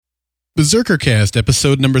Berserkercast,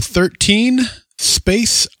 episode number 13,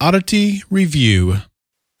 Space Oddity Review.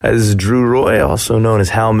 This is Drew Roy, also known as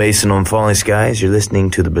Hal Mason on Falling Skies. You're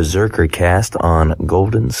listening to the Berserkercast on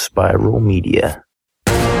Golden Spiral Media.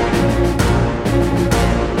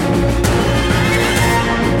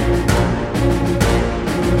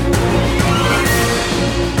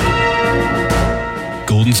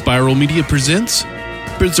 Golden Spiral Media presents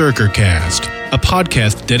Berserkercast, a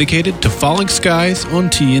podcast dedicated to Falling Skies on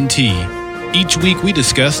TNT. Each week we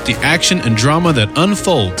discuss the action and drama that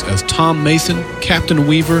unfolds as Tom Mason, Captain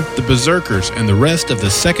Weaver, the Berserkers, and the rest of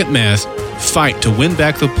the Second Mass fight to win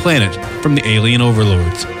back the planet from the alien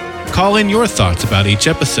overlords. Call in your thoughts about each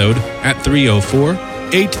episode at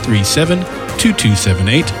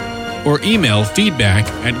 304-837-2278 or email feedback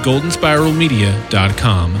at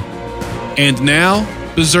goldenspiralmedia.com. And now,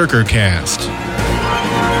 Berserkercast.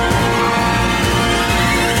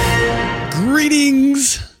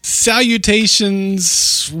 Greetings,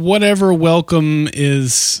 salutations, whatever welcome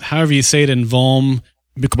is, however you say it in Volm.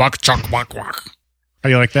 How do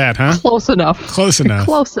you like that, huh? Close enough. Close enough.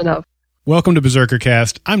 Close enough. Welcome to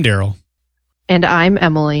Berserkercast. I'm Daryl. And I'm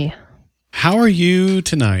Emily. How are you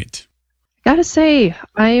tonight? Gotta say,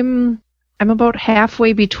 I'm about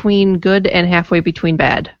halfway between good and halfway between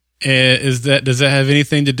bad. Does that have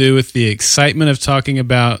anything to do with the excitement of talking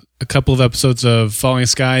about a couple of episodes of Falling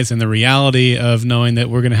Skies and the reality of knowing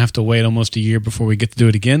that we're going to have to wait almost a year before we get to do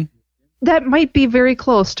it again? That might be very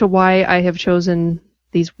close to why I have chosen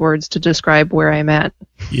these words to describe where I'm at.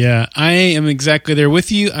 Yeah, I am exactly there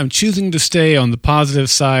with you. I'm choosing to stay on the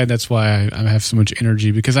positive side. That's why I have so much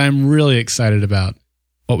energy, because I'm really excited about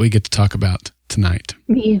what we get to talk about tonight.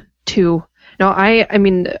 Me too. No, I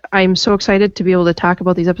mean, I'm so excited to be able to talk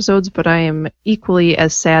about these episodes, but I am equally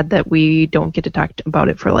as sad that we don't get to talk about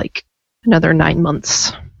it for like another 9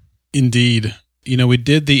 months. Indeed. You know, we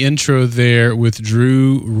did the intro there with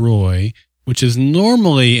Drew Roy, which is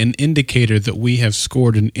normally an indicator that we have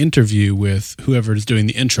scored an interview with whoever is doing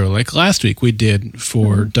the intro. Like last week we did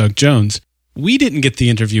for Doug Jones. We didn't get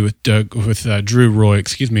the interview with Drew Roy,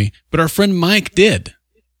 but our friend Mike did.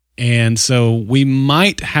 And so we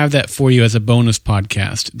might have that for you as a bonus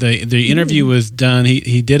podcast. The interview was done.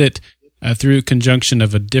 He did it through conjunction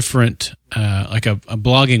of a different, like a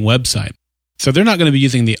blogging website. So they're not going to be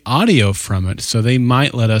using the audio from it. So they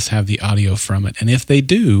might let us have the audio from it. And if they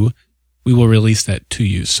do, we will release that to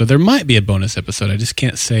you. So there might be a bonus episode. I just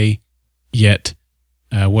can't say yet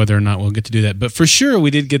whether or not we'll get to do that. But for sure,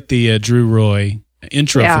 we did get the Drew Roy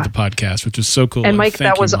intro for the podcast, which was so cool. And Mike,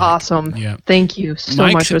 that was awesome. Yeah. Thank you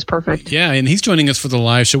so much. It was perfect. Yeah, and he's joining us for the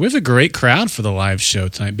live show. We have a great crowd for the live show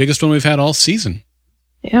tonight. Biggest one we've had all season.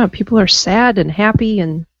 Yeah, people are sad and happy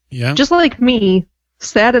and just like me,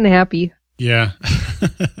 sad and happy. Yeah.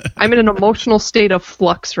 I'm in an emotional state of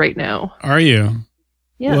flux right now. Are you?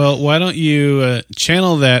 Yeah. Well, why don't you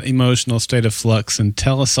channel that emotional state of flux and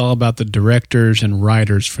tell us all about the directors and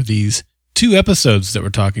writers for these 2 episodes that we're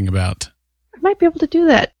talking about? Might be able to do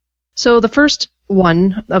that. So the first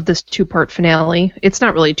one of this 2-part finale, it's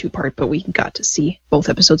not really 2-part, but we got to see both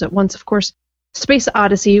episodes at once, of course. Space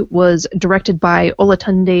Odyssey was directed by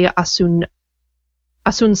Olatunde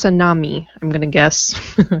Asunsanami, I'm going to guess.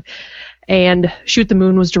 And Shoot the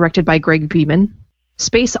Moon was directed by Greg Beeman.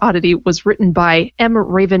 Space Oddity was written by M.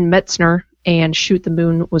 Raven Metzner, and Shoot the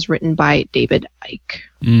Moon was written by David Icke.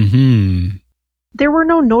 Mm-hmm. There were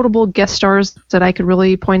no notable guest stars that I could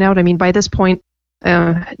really point out. I mean, by this point,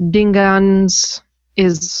 Dingans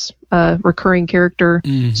is a recurring character.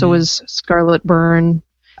 Mm-hmm. So is Scarlet Byrne.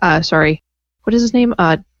 Sorry, what is his name?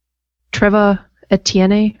 Treva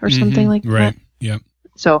Etienne or something like that. Right. Yep.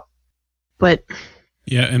 So, but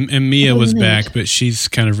yeah, and Mia was back, but she's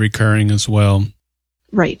kind of recurring as well.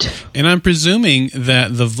 Right. And I'm presuming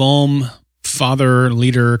that the Volm father,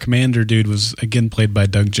 leader, commander dude was again played by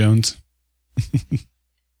Doug Jones.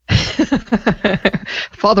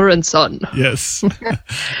 Father and son. Yes.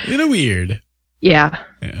 Kind of weird. Yeah.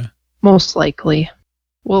 Most likely.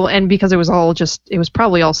 Well, and because it was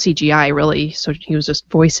probably all CGI, really, so he was just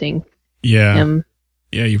voicing him.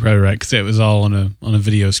 Yeah, you're probably right, because it was all on a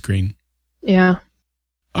video screen. Yeah.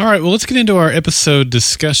 All right, well, let's get into our episode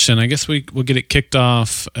discussion. I guess we'll get it kicked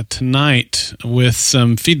off tonight with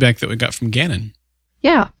some feedback that we got from Gannon.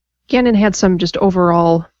 Yeah. Gannon had some just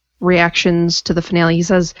overall reactions to the finale. He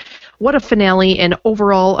says, "What a finale and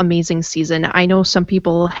overall amazing season. I know some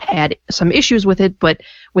people had some issues with it, but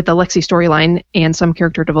with the Lexi storyline and some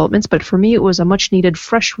character developments, but for me it was a much needed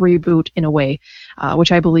fresh reboot in a way,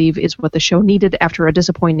 which I believe is what the show needed after a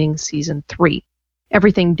disappointing season 3.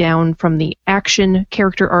 everything down from the action,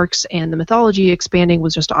 character arcs, and the mythology expanding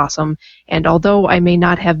was just awesome. And although I may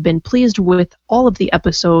not have been pleased with all of the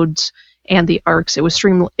episodes and the arcs, it was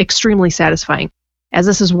extremely satisfying. As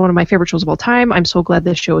this is one of my favorite shows of all time, I'm so glad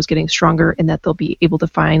this show is getting stronger and that they'll be able to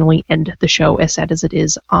finally end the show, as sad as it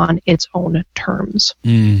is, on its own terms.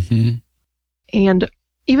 Mm-hmm. And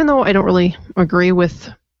even though I don't really agree with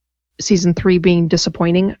season 3 being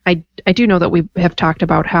disappointing, I do know that we have talked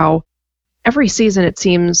about how every season, it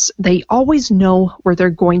seems, they always know where they're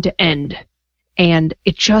going to end. And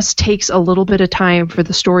it just takes a little bit of time for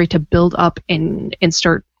the story to build up and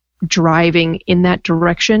start driving in that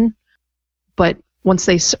direction. But once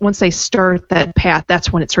they start that path,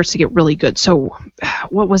 that's when it starts to get really good. So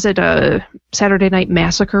what was it? Saturday Night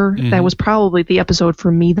Massacre? Mm-hmm. That was probably the episode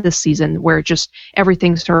for me this season where just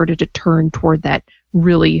everything started to turn toward that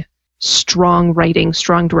really strong writing,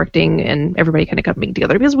 strong directing, and everybody kind of coming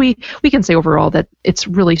together. Because we can say overall that it's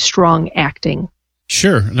really strong acting.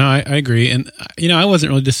 Sure. No, I agree. And, I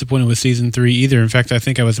wasn't really disappointed with season 3 either. In fact, I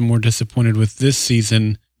think I was more disappointed with this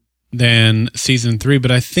season than season 3.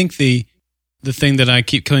 But I think the thing that I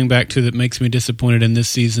keep coming back to that makes me disappointed in this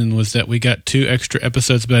season was that we got 2 extra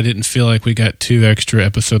episodes, but I didn't feel like we got 2 extra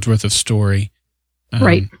episodes worth of story.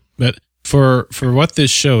 Right. But for what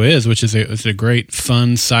this show is, which is a great,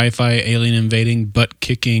 fun, sci-fi, alien invading,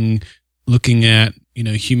 butt-kicking, looking at,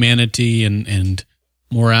 humanity and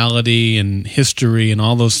morality and history and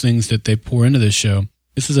all those things that they pour into this show,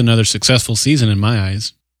 this is another successful season in my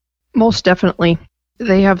eyes. Most definitely.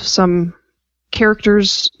 They have some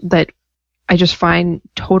characters that I just find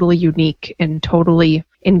totally unique and totally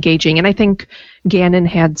engaging. And I think Gannon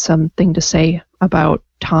had something to say about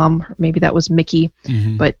Tom, or maybe that was Mickey,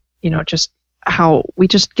 Mm-hmm. but just how we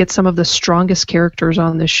just get some of the strongest characters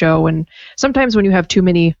on the show. And sometimes when you have too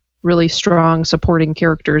many really strong supporting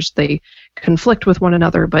characters, they conflict with one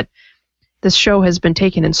another. But this show has been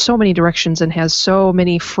taken in so many directions and has so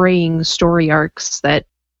many fraying story arcs that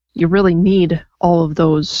you really need all of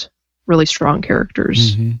those really strong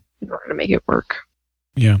characters Mm-hmm. in order to make it work.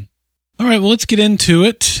 Yeah. All right. Well, let's get into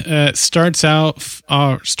it. It starts off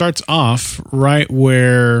right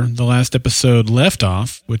where the last episode left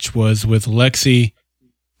off, which was with Lexi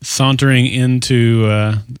sauntering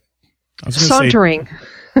into. Sauntering.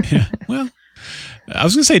 Yeah. Well, I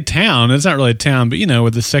was going to say town. It's not really a town, but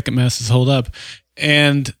where the second mass is holed up,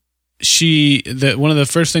 and one of the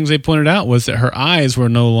first things they pointed out was that her eyes were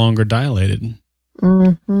no longer dilated.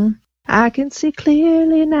 Mm-hmm. I can see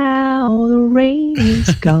clearly now, the rain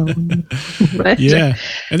is gone. Right? Yeah.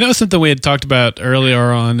 And that was something we had talked about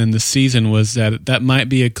earlier on in the season, was that might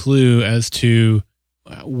be a clue as to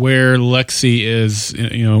where Lexi is,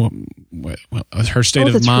 her state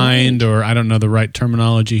of mind, right. Or I don't know the right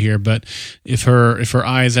terminology here, but if her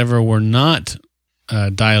eyes ever were not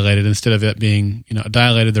dilated, instead of it being,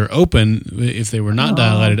 dilated, they're open. If they were not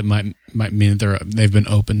dilated, it might mean that they've been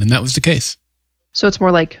opened. And that was the case. So it's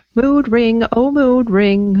more like, mood ring,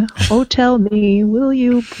 oh tell me, will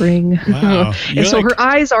you bring? Wow. And so her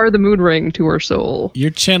eyes are the mood ring to her soul. You're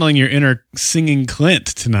channeling your inner singing Clint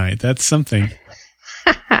tonight. That's something.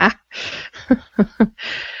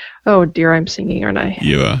 Oh dear, I'm singing, aren't I?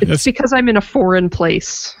 You are. It's because I'm in a foreign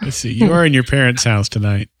place. I see. You are in your parents' house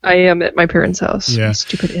tonight. I am at my parents' house. Yeah. My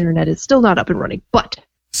stupid internet is still not up and running, but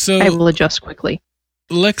I will adjust quickly.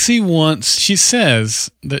 Lexi she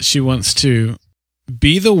says that she wants to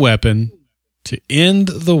be the weapon to end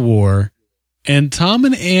the war, and Tom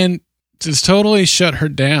and Ann just totally shut her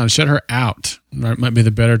down, shut her out. That might be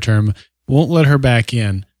the better term. Won't let her back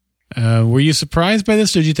in. Were you surprised by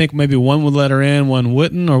this? Did you think maybe one would let her in, one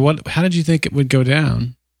wouldn't, or what? How did you think it would go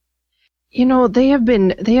down? They have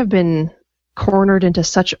been cornered into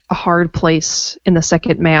such a hard place in the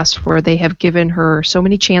second mass, where they have given her so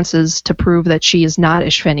many chances to prove that she is not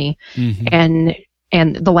Ishveni, mm-hmm.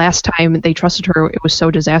 And the last time they trusted her, it was so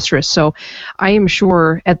disastrous. So I am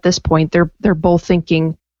sure at this point they're both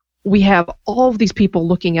thinking, we have all of these people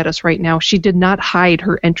looking at us right now. She did not hide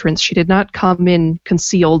her entrance. She did not come in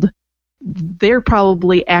concealed. They're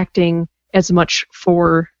probably acting as much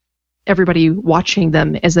for everybody watching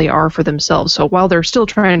them as they are for themselves. So while they're still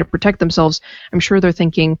trying to protect themselves, I'm sure they're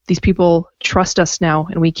thinking, these people trust us now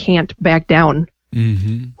and we can't back down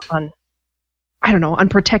on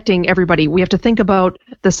protecting everybody. We have to think about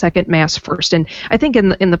the second mass first. And I think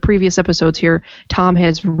in the previous episodes here, Tom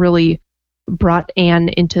has really brought Anne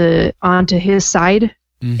onto his side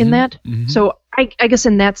in that. Mm-hmm. So I guess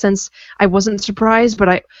in that sense, I wasn't surprised, but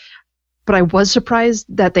I was surprised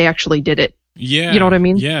that they actually did it. Yeah. You know what I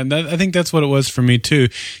mean? Yeah. I think that's what it was for me too.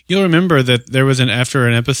 You'll remember that there was after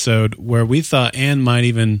an episode where we thought Anne might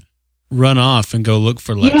even run off and go look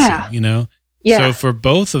for Lexi, you know? Yeah. So for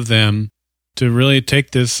both of them to really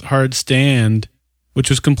take this hard stand, which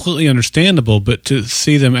was completely understandable, but to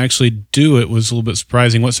see them actually do it was a little bit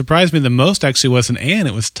surprising. What surprised me the most actually wasn't Anne,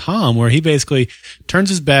 it was Tom, where he basically turns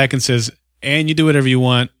his back and says, Anne, you do whatever you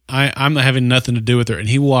want. I'm not having nothing to do with her. And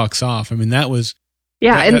he walks off. I mean, that was...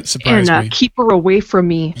 that surprised me. Keep her away from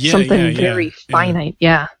me. Something very finite.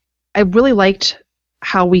 Yeah. I really liked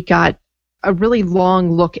how we got a really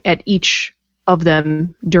long look at each of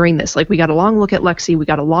them during this. Like, we got a long look at Lexi, we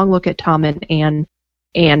got a long look at Tom and Anne,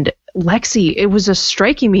 and Lexi, it was just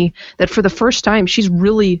striking me that for the first time, she's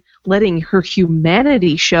really letting her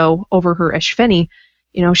humanity show over her Eshfeni.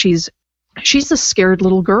 You know, she's a scared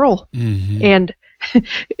little girl, and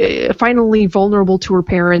finally vulnerable to her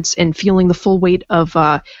parents and feeling the full weight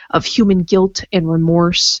of human guilt and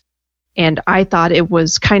remorse. And I thought it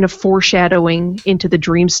was kind of foreshadowing into the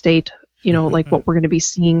dream state, you know, like what we're going to be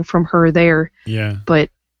seeing from her there. Yeah. But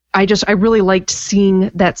I really liked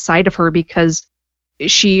seeing that side of her, because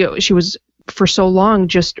she was for so long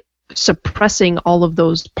just suppressing all of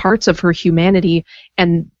those parts of her humanity.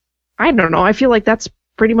 And I don't know, I feel like that's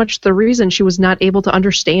pretty much the reason she was not able to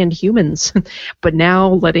understand humans. But now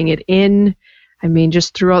letting it in, I mean,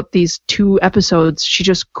 just throughout these 2 episodes, she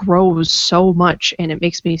just grows so much, and it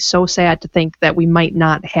makes me so sad to think that we might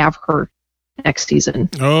not have her next season.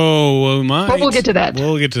 Oh, well, but we'll get to that.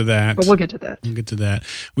 We'll get to that.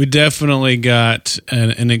 We definitely got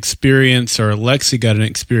an experience, or Lexi got an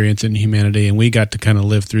experience in humanity, and we got to kind of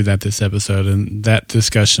live through that this episode, and that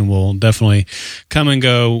discussion will definitely come and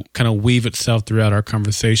go, kind of weave itself throughout our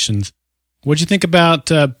conversations. What'd you think about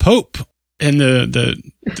Pope and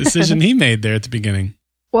the decision he made there at the beginning?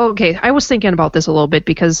 Well, okay, I was thinking about this a little bit,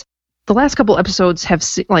 because the last couple episodes have,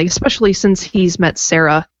 like, especially since he's met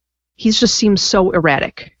Sarah, he's just seems so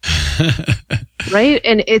erratic, right?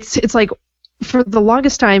 And it's like, for the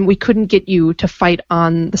longest time, we couldn't get you to fight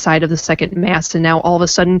on the side of the second mass, and now all of a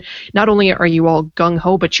sudden, not only are you all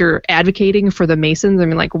gung-ho, but you're advocating for the Masons. I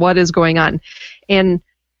mean, like, what is going on? And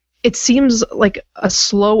it seems like a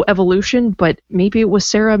slow evolution, but maybe it was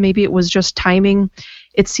Sarah, maybe it was just timing.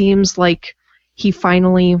 It seems like he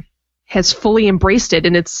finally has fully embraced it,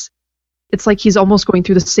 and it's like he's almost going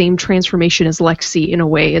through the same transformation as Lexi in a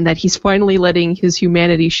way, and that he's finally letting his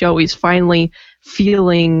humanity show. He's finally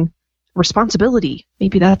feeling responsibility.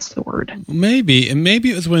 Maybe that's the word. Maybe. And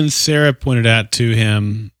maybe it was when Sarah pointed out to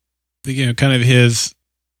him, you know, kind of his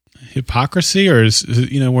hypocrisy, or his,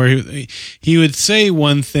 you know, where he would say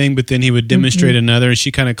one thing, but then he would demonstrate another, and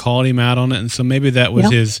she kind of called him out on it. And so maybe that was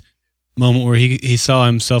his moment where he saw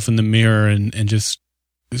himself in the mirror and just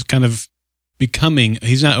was kind of becoming,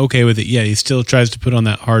 he's not okay with it yet. He still tries to put on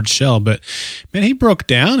that hard shell, but man, he broke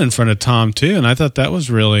down in front of Tom too. And I thought that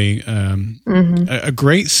was really a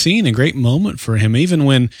great scene, a great moment for him, even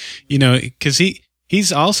when, you know, because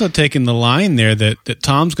he's also taken the line there that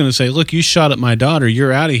Tom's going to say, look, you shot at my daughter,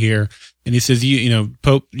 you're out of here. And he says, you know,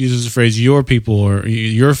 Pope uses the phrase, your people or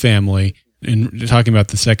your family, and talking about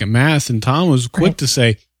the second mass. And Tom was quick to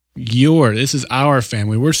say, this is our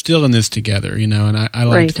family. We're still in this together, you know, and I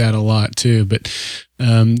liked that a lot too. But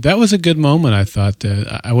that was a good moment, I thought.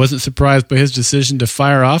 I wasn't surprised by his decision to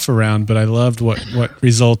fire off a round, but I loved what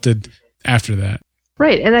resulted after that.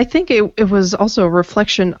 Right, and I think it was also a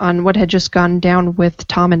reflection on what had just gone down with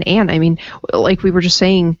Tom and Anne. I mean, like we were just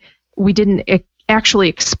saying, we didn't actually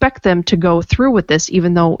expect them to go through with this,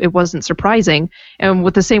 even though it wasn't surprising. And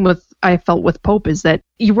with the same with I felt with Pope is that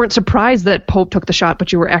you weren't surprised that Pope took the shot,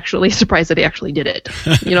 but you were actually surprised that he actually did it,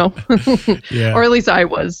 you know? Or at least I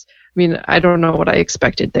was. I mean, I don't know what I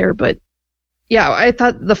expected there, but yeah, I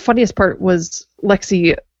thought the funniest part was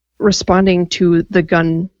Lexi responding to the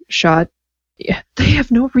gunshot. Yeah, they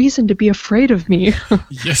have no reason to be afraid of me.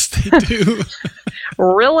 Yes, they do.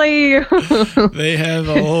 Really? They have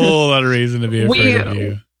a whole lot of reason to be afraid of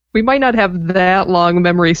you. We might not have that long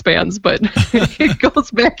memory spans, but it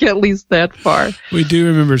goes back at least that far. We do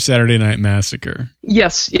remember Saturday Night Massacre.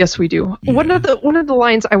 Yes, we do. Yeah. One of the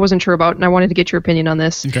lines I wasn't sure about, and I wanted to get your opinion on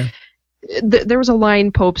this. Okay. There was a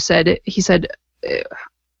line Pope said. He said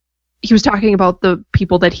he was talking about the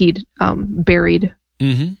people that he'd buried.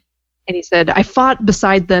 Mm-hmm. And he said, I fought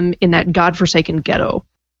beside them in that godforsaken ghetto.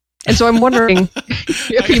 And so I'm wondering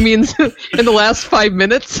if he means in the last 5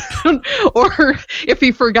 minutes or if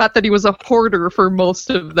he forgot that he was a hoarder for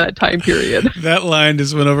most of that time period. That line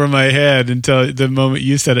just went over my head until the moment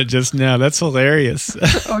you said it just now. That's hilarious.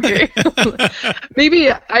 Okay.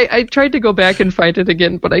 Maybe I tried to go back and find it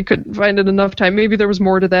again, but I couldn't find it enough time. Maybe there was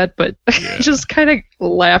more to that, but I just kind of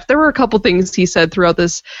laughed. There were a couple things he said throughout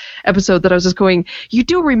this episode that I was just going, you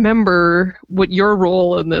do remember what your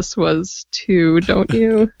role in this was too, don't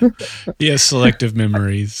you? Yes, selective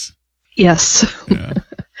memories. Yes. Yeah.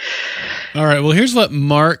 All right. Well, here's what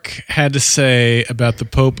Mark had to say about the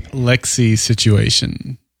Pope Lexi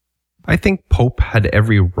situation. I think Pope had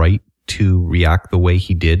every right to react the way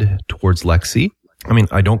he did towards Lexi. I mean,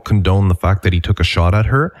 I don't condone the fact that he took a shot at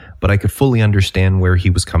her, but I could fully understand where he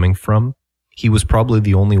was coming from. He was probably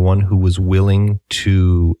the only one who was willing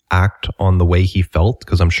to act on the way he felt,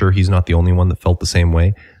 because I'm sure he's not the only one that felt the same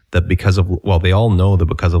way. That because of, well, they all know that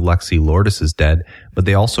because of Lexi, Lourdes is dead, but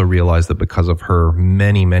they also realize that because of her,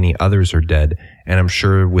 many, many others are dead. And I'm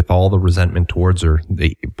sure with all the resentment towards her,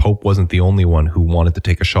 Pope wasn't the only one who wanted to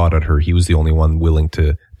take a shot at her. He was the only one willing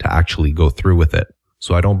to actually go through with it.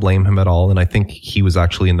 So I don't blame him at all. And I think he was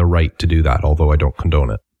actually in the right to do that, although I don't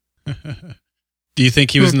condone it. Do you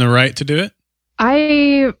think he was in the right to do it?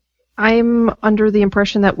 I'm under the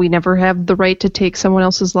impression that we never have the right to take someone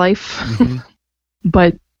else's life. Mm-hmm.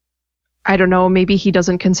 But I don't know, maybe he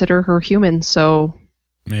doesn't consider her human, so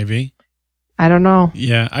maybe. I don't know.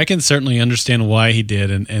 Yeah, I can certainly understand why he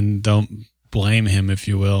did and don't blame him, if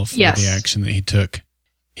you will, for the action that he took.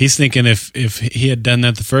 He's thinking if he had done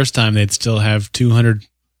that the first time, they'd still have 200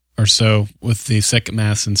 or so with the second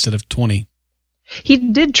mass instead of 20. He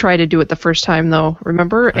did try to do it the first time, though,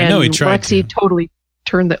 remember? I know he tried Lexi totally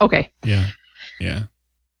turned the... Okay. Yeah.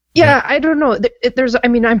 Yeah, I don't know.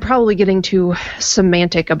 I'm probably getting too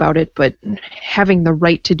semantic about it, but having the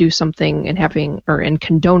right to do something and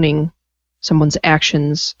condoning someone's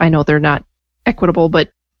actions, I know they're not equitable,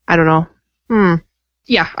 but I don't know.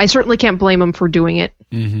 Yeah, I certainly can't blame him for doing it.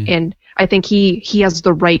 Mm-hmm. And I think he has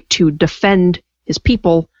the right to defend his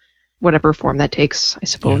people, whatever form that takes, I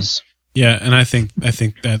suppose. Yeah, and I think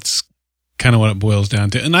that's kind of what it boils down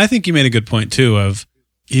to. And I think you made a good point, too, of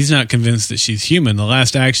he's not convinced that she's human. The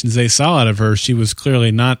last actions they saw out of her, she was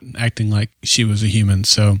clearly not acting like she was a human,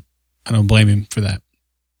 so I don't blame him for that.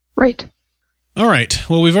 Right. All right.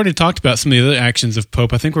 Well, we've already talked about some of the other actions of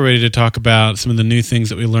Pope. I think we're ready to talk about some of the new things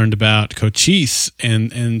that we learned about Cochise.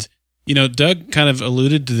 And you know, Doug kind of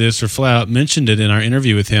alluded to this or flat out mentioned it in our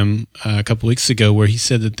interview with him a couple weeks ago, where he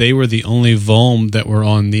said that they were the only Volm that were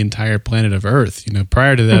on the entire planet of Earth. You know,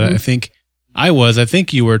 prior to that, Mm-hmm. I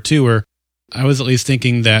think you were too, or I was at least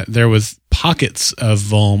thinking that there was pockets of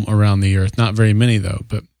Volm around the Earth. Not very many, though,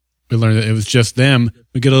 but we learned that it was just them.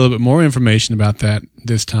 We get a little bit more information about that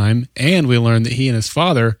this time, and we learned that he and his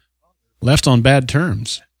father left on bad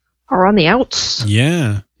terms. Are on the outs.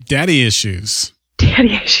 Yeah. Daddy issues.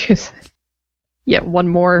 Daddy issues. Yeah, one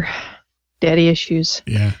more. Daddy issues.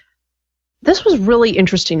 Yeah. This was really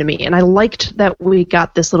interesting to me, and I liked that we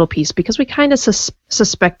got this little piece because we kind of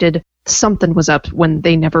suspected something was up when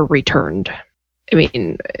they never returned. I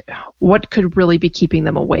mean, what could really be keeping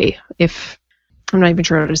them away? I'm not even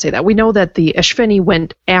sure how to say that. We know that the Eshveni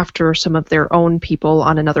went after some of their own people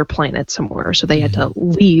on another planet somewhere, so they had to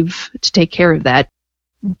leave to take care of that.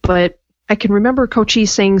 But I can remember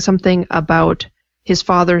Cochise saying something about his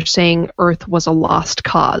father saying Earth was a lost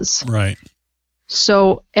cause. Right.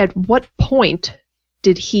 So at what point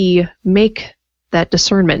did he make that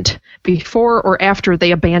discernment? Before or after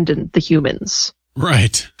they abandoned the humans?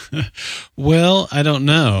 Right. Well, I don't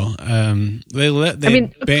know. They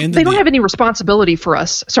don't have any responsibility for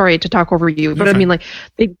us. Sorry to talk over you, but I mean, like,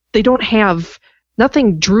 they don't have,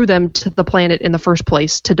 nothing drew them to the planet in the first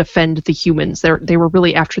place to defend the humans. They were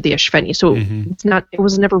really after the Eshveni, so it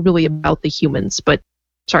was never really about the humans. But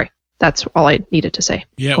sorry, that's all I needed to say.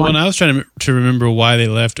 Yeah. When I was trying to remember why they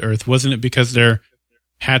left Earth, wasn't it because their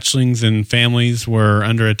hatchlings and families were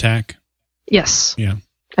under attack? Yes. Yeah.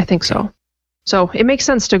 I think so. So it makes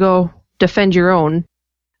sense to go defend your own,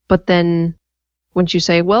 but then once you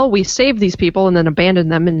say, well, we saved these people and then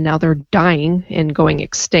abandoned them and now they're dying and going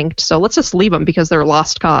extinct, so let's just leave them because they're a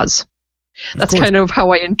lost cause. That's kind of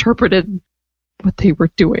how I interpreted what they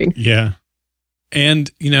were doing. Yeah.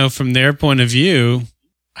 And, you know, from their point of view,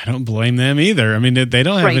 I don't blame them either. I mean, they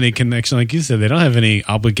don't have any connection, like you said. They don't have any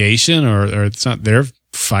obligation or it's not their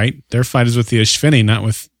fight. Their fight is with the Eshveni,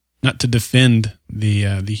 not to defend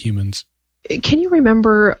the humans. Can you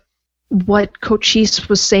remember what Cochise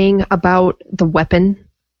was saying about the weapon?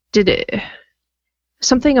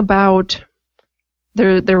 Something about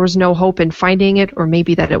there was no hope in finding it, or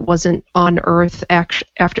maybe that it wasn't on Earth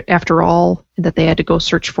after all, and that they had to go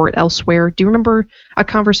search for it elsewhere. Do you remember a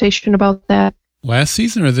conversation about that? Last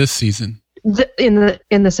season or this season? In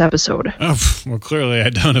this episode. Oh, well, clearly I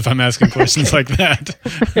don't if I'm asking questions like that.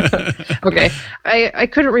 Okay. I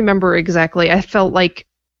couldn't remember exactly. I felt like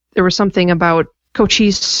there was something about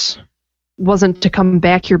Cochise wasn't to come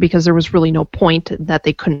back here because there was really no point, that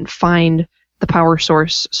they couldn't find the power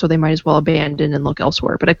source, so they might as well abandon and look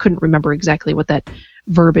elsewhere. But I couldn't remember exactly what that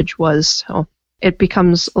verbiage was. So it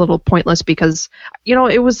becomes a little pointless because,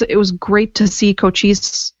 it was great to see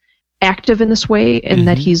Cochise active in this way, and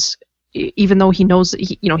that he's, even though he knows,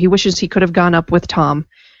 he wishes he could have gone up with Tom,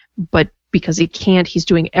 but because he can't, he's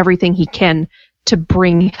doing everything he can to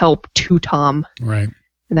bring help to Tom. Right.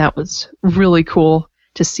 And that was really cool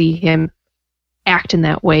to see him act in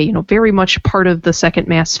that way, very much part of the Second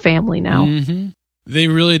Mass family now. Mm-hmm. They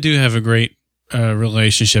really do have a great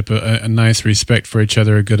relationship, a nice respect for each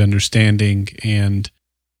other, a good understanding. And,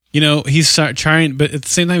 he's trying, but at the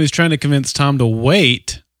same time, he's trying to convince Tom to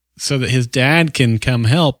wait so that his dad can come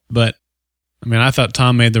help. But, I thought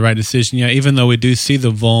Tom made the right decision. Yeah, even though we do see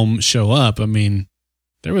the Volm show up,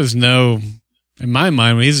 there was no, in my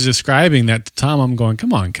mind, when he's describing that to Tom, I'm going,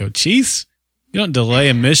 come on, Cochise. You don't delay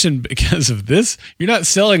a mission because of this. You're not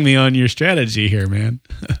selling me on your strategy here, man.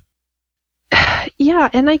 Yeah,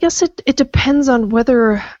 and I guess it depends on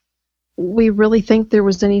whether we really think there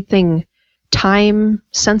was anything time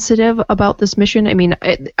sensitive about this mission.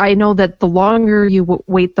 I know that the longer you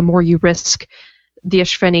wait, the more you risk the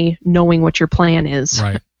Ishveni knowing what your plan is.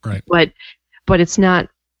 Right. But it's not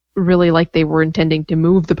really like they were intending to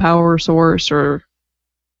move the power source or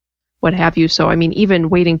what have you. So, even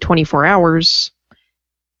waiting 24 hours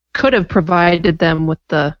could have provided them with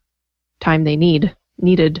the time they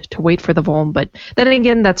needed to wait for the Volm. But then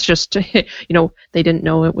again, that's just, they didn't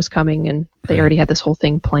know it was coming, and they already had this whole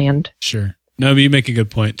thing planned. Sure. No, but you make a good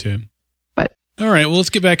point, too. But all right, well, let's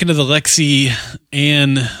get back into the Lexi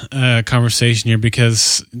Anne conversation here,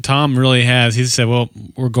 because Tom really has. He said, "Well,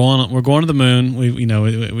 we're going to the moon.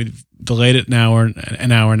 We delayed it an hour.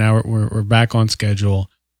 Now we're back on schedule."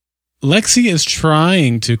 Lexi is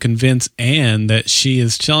trying to convince Anne that she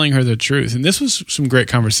is telling her the truth. And this was some great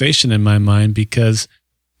conversation in my mind, because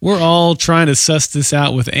we're all trying to suss this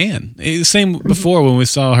out with Anne. Same before when we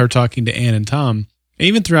saw her talking to Anne and Tom.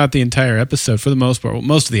 Even throughout the entire episode, for the most part,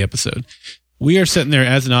 most of the episode, we are sitting there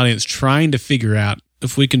as an audience trying to figure out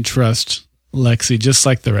if we can trust Lexi just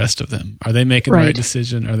like the rest of them. Are they making the right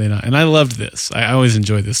decision? Are they not? And I loved this. I always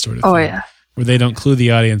enjoy this sort of thing. Yeah. Where they don't clue the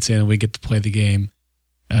audience in and we get to play the game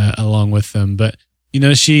along with them. But,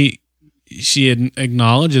 she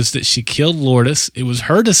acknowledges that she killed Lourdes. It was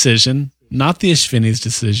her decision, not the Ishveni's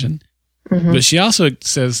decision. Mm-hmm. But she also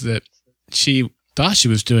says that she thought she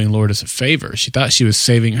was doing Lourdes a favor. She thought she was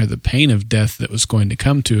saving her the pain of death that was going to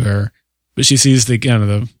come to her. But she sees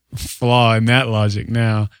the flaw in that logic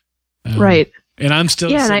now. Right. And I'm still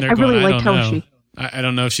sitting there going, really liked I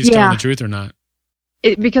don't know if she's telling the truth or not.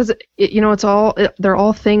 It's all, they're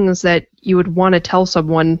all things that you would want to tell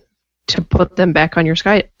someone to put them back on your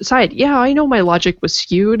side. Yeah, I know my logic was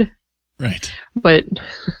skewed. Right. But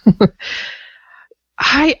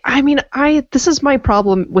this is my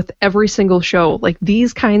problem with every single show. Like,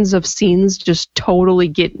 these kinds of scenes just totally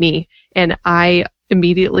get me, and I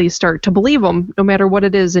immediately start to believe them, no matter what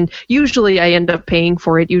it is. And usually I end up paying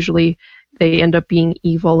for it. Usually they end up being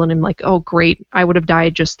evil, and I'm like, oh, great, I would have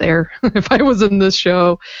died just there if I was in this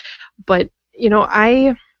show. But,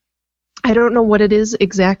 I don't know what it is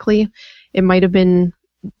exactly. It might have been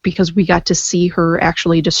because we got to see her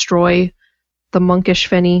actually destroy the monkish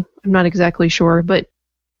Ishveni. I'm not exactly sure, but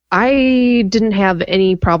I didn't have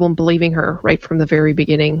any problem believing her right from the very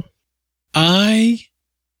beginning. I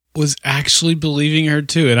was actually believing her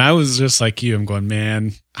too. And I was just like you. I'm going,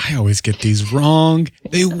 man, I always get these wrong.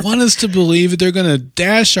 They want us to believe that they're going to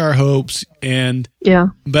dash our hopes.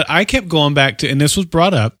 But I kept going back to, and this was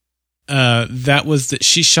brought up, that was that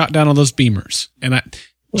she shot down all those beamers. And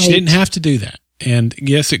she didn't have to do that. And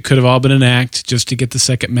yes, it could have all been an act just to get the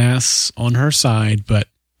Second Mass on her side, but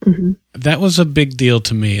that was a big deal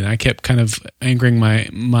to me. And I kept kind of anchoring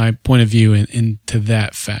my point of view into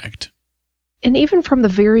that fact. And even from the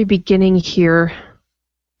very beginning here,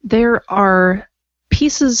 there are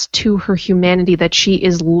pieces to her humanity that she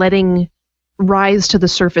is letting rise to the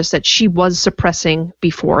surface that she was suppressing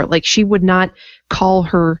before. Like, she would not call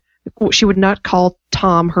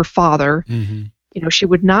Tom her father. Mm-hmm. She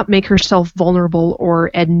would not make herself vulnerable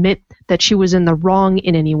or admit that she was in the wrong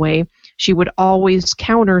in any way. She would always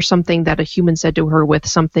counter something that a human said to her with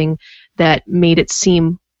something that made it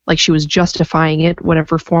seem like she was justifying it,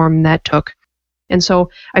 whatever form that took. And so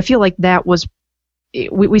I feel like that was,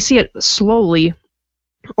 we see it slowly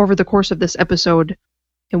over the course of this episode,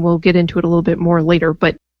 and we'll get into it a little bit more later,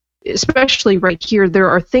 but especially right here, there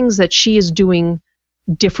are things that she is doing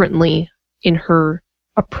differently in her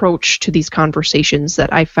approach to these conversations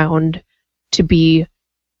that I found to be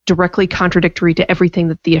directly contradictory to everything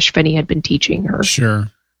that the Ishveni had been teaching her.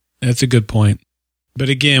 Sure. That's a good point. But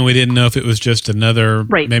again, we didn't know if it was just another,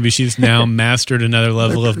 right. Maybe she's now mastered another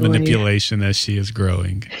level of manipulation as she is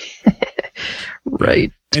growing.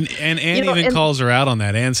 Right. And Anne calls her out on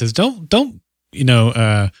that. Anne says, don't,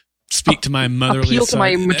 speak to my motherly appeal to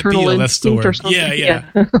my maternal instinct or something.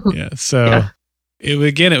 Yeah. So it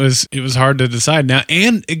was hard to decide. Now,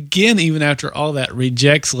 Anne, again, even after all that,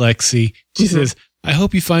 rejects Lexi. She says, I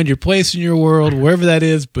hope you find your place in your world, wherever that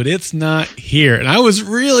is, but it's not here. And I was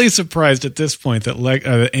really surprised at this point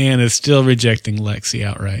that Anne is still rejecting Lexi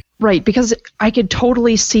outright. Right, because I could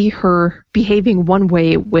totally see her behaving one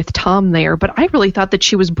way with Tom there, but I really thought that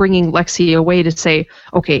she was bringing Lexi away to say,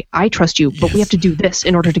 okay, I trust you, but we have to do this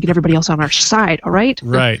in order to get everybody else on our side, all right?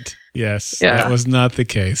 Right, yes. Yeah. That was not the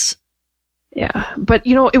case. Yeah, but,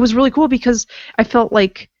 it was really cool because I felt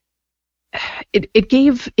like it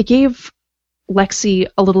gave Lexi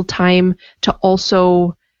a little time to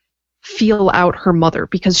also feel out her mother,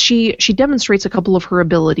 because she demonstrates a couple of her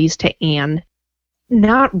abilities to Anne,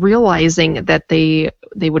 not realizing that they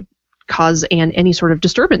would cause Anne any sort of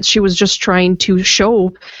disturbance. She was just trying to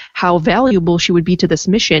show how valuable she would be to this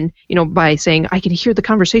mission, by saying, I can hear the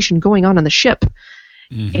conversation going on the ship.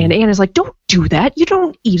 Mm-hmm. And Anne is like, don't do that. You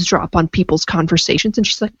don't eavesdrop on people's conversations. And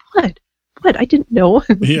she's like, what? I didn't know.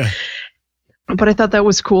 Yeah. But I thought that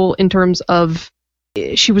was cool in terms of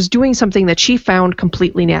she was doing something that she found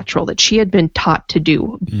completely natural, that she had been taught to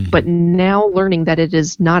do. Mm-hmm. But now learning that it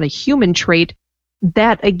is not a human trait,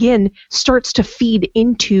 that again starts to feed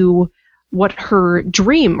into what her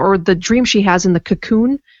dream, or the dream she has in the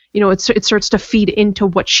cocoon, it starts to feed into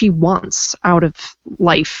what she wants out of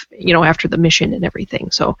life, after the mission and everything.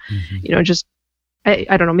 So, just,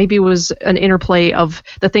 I don't know, maybe it was an interplay of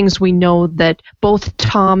the things we know that both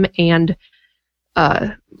Tom and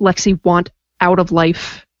Lexi want out of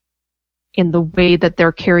life in the way that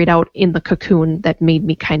they're carried out in the cocoon that made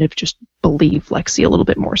me kind of just believe Lexi a little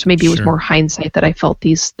bit more. So maybe it was more hindsight that I felt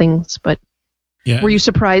these things, but were you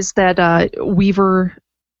surprised that Weaver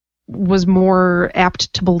was more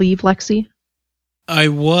apt to believe Lexi? I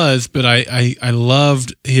was, but I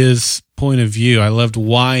loved his point of view. I loved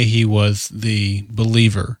why he was the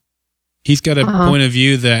believer. He's got a point of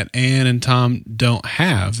view that Anne and Tom don't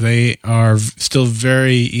have. They are still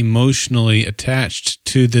very emotionally attached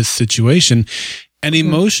to this situation. And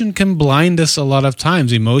emotion can blind us a lot of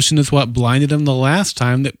times. Emotion is what blinded them the last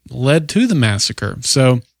time that led to the massacre.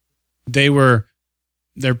 So their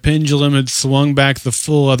pendulum had swung back the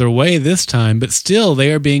full other way this time, but still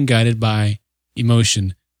they are being guided by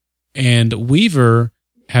emotion. And Weaver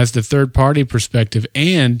has the third party perspective.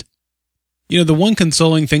 And the one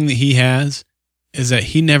consoling thing that he has is that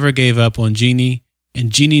he never gave up on Jeannie,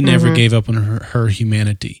 and Jeannie never gave up on her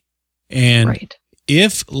humanity. And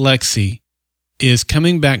if Lexi is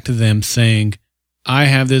coming back to them saying, I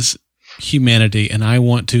have this humanity and I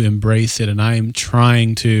want to embrace it, and I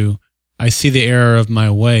see the error of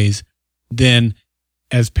my ways, then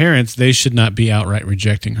as parents, they should not be outright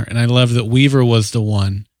rejecting her. And I love that Weaver was the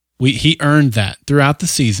one. He earned that throughout the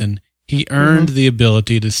season. He earned the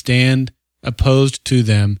ability to stand opposed to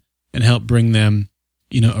them and help bring them,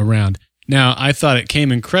 around. Now, I thought it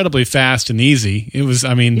came incredibly fast and easy. It was,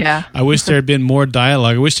 I wish there had been more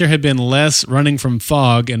dialogue. I wish there had been less running from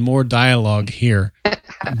fog and more dialogue here.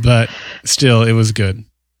 But still, it was good.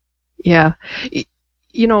 Yeah.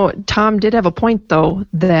 Tom did have a point, though,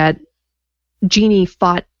 that Jeannie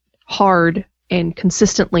fought hard and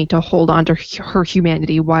consistently to hold on to her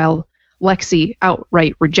humanity while Lexi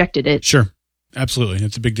outright rejected it. Sure. Absolutely.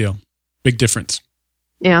 It's a big deal. Big difference.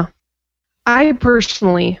 Yeah. I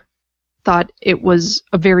personally thought it was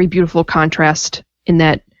a very beautiful contrast in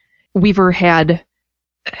that Weaver had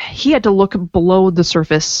to look below the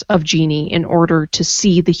surface of Jeannie in order to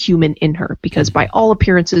see the human in her, because by all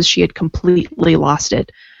appearances she had completely lost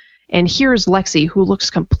it. And here's Lexi, who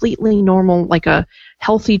looks completely normal, like a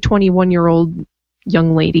healthy 21-year-old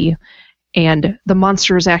young lady, and the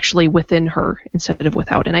monster is actually within her instead of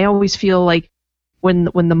without. And I always feel like when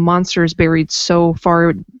the monster is buried so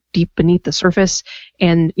far deep beneath the surface,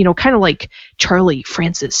 and kind of like Charlie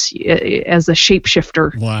Francis as a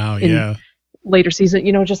shapeshifter. Wow, yeah. Later season,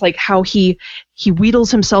 just like how he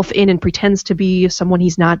wheedles himself in and pretends to be someone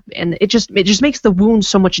he's not, and it just makes the wound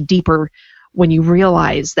so much deeper when you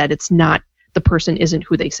realize that it's not, the person isn't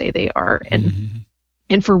who they say they are.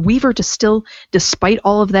 And for Weaver to still, despite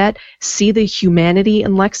all of that, see the humanity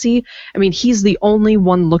in Lexi, I mean, he's the only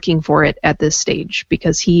one looking for it at this stage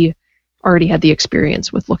because he already had the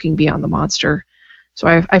experience with looking beyond the monster. So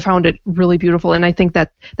I found it really beautiful, and I think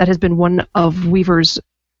that has been one of Weaver's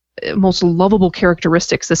most lovable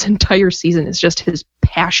characteristics this entire season is just his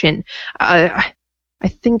passion. I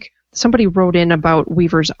think somebody wrote in about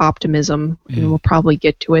Weaver's optimism, and we'll probably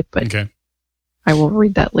get to it, but okay. I will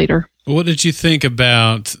read that later. What did you think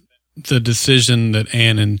about the decision that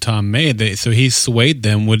Anne and Tom made? So he swayed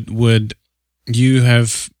them. Would you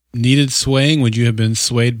have needed swaying? Would you have been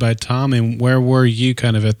swayed by Tom? And where were you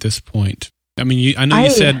kind of at this point? I mean, I know you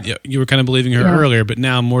said you were kind of believing her earlier, but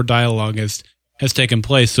now more dialogue has taken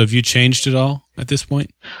place. So have you changed at all at this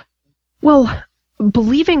point? Well,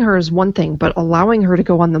 believing her is one thing, but allowing her to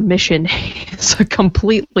go on the mission is a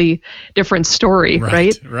completely different story,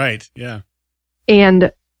 right? Right, yeah.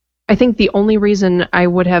 And I think the only reason I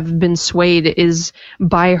would have been swayed is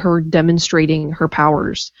by her demonstrating her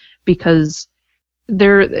powers, because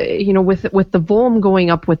there, with the Volm going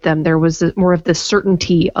up with them, there was more of this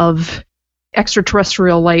certainty of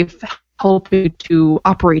extraterrestrial life helping to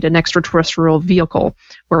operate an extraterrestrial vehicle,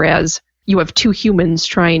 whereas you have two humans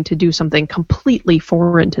trying to do something completely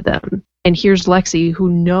foreign to them. And here's Lexi, who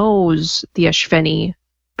knows the Ashveni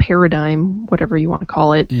paradigm, whatever you want to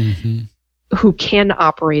call it, who can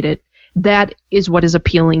operate it. That is what is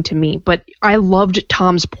appealing to me. But I loved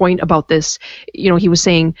Tom's point about this. He was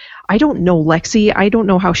saying, I don't know Lexi. I don't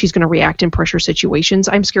know how she's going to react in pressure situations.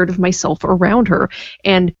 I'm scared of myself around her.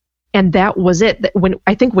 And that was it. When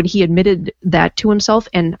he admitted that to himself,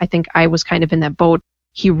 and I think I was kind of in that boat,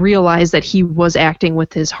 he realized that he was acting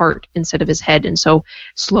with his heart instead of his head. And so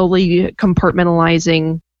slowly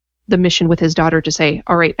compartmentalizing the mission with his daughter to say,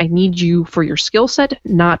 all right, I need you for your skill set,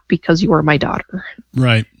 not because you are my daughter.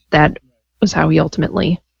 Right. That was how he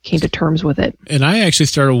ultimately came to terms with it. And I actually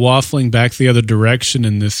started waffling back the other direction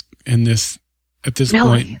in this at this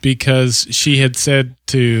point, because she had said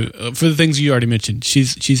for the things you already mentioned,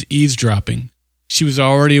 she's eavesdropping. She was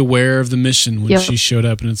already aware of the mission when she showed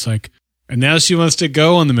up, and it's like, and now she wants to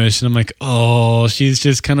go on the mission. I'm like, oh, she's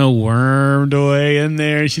just kind of wormed away in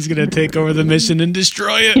there. She's going to take over the mission and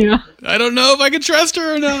destroy it. Yeah. I don't know if I can trust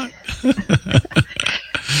her or not.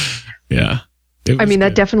 Yeah. I mean,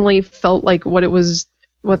 that definitely felt like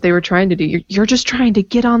what they were trying to do. You're just trying to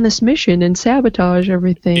get on this mission and sabotage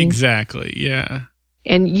everything. Exactly. Yeah.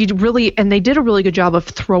 And they did a really good job of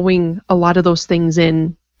throwing a lot of those things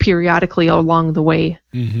in periodically along the way.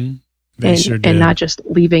 Mm-hmm. They sure did. And not just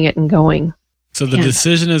leaving it and going. So the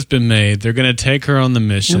decision has been made. They're going to take her on the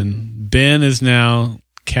mission. Yep. Ben is now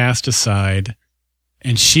cast aside,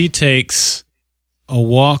 and she takes a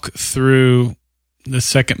walk through the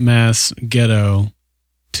Second Mass ghetto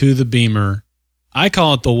to the Beamer. I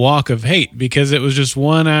call it the walk of hate because it was just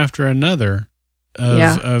one after another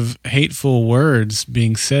of hateful words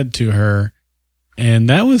being said to her. And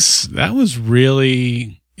that was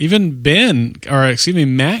really... Even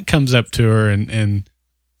Matt comes up to her and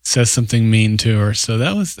says something mean to her. So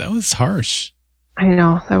that was harsh. I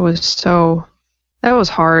know, that was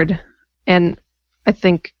hard. And I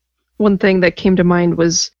think one thing that came to mind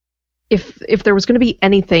was if there was going to be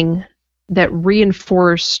anything that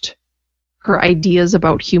reinforced her ideas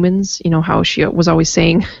about humans, how she was always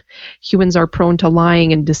saying humans are prone to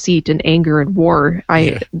lying and deceit and anger and war.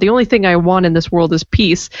 The only thing I want in this world is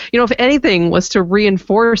peace. If anything was to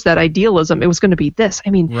reinforce that idealism, it was going to be this. I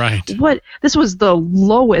mean, this was the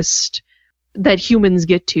lowest that humans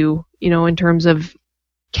get to, in terms of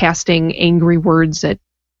casting angry words at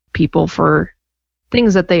people for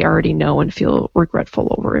things that they already know and feel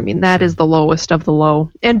regretful over. I mean, that is the lowest of the low.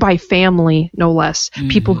 And by family, no less. Mm-hmm.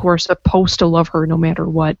 People who are supposed to love her no matter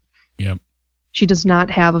what. Yep. She does not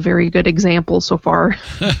have a very good example so far.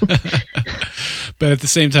 But at the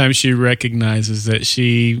same time, she recognizes that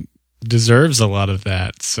she deserves a lot of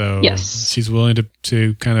that. So she's willing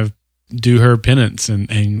to kind of do her penance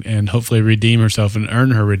and hopefully redeem herself and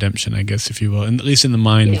earn her redemption, I guess, if you will, at least in the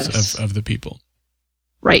minds of the people.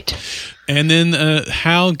 Right. And then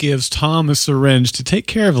Hal gives Tom a syringe to take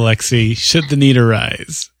care of Lexi should the need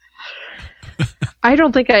arise. I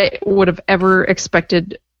don't think I would have ever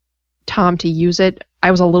expected Tom to use it.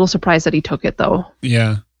 I was a little surprised that he took it, though.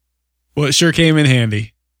 Yeah. Well, it sure came in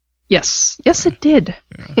handy. Yes. Yes, it did.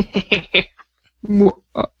 Yeah.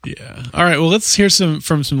 Yeah. All right. Well, let's hear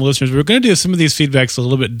from some listeners. We're going to do some of these feedbacks a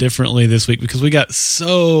little bit differently this week because we got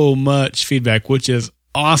so much feedback, which is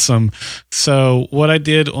awesome. So what I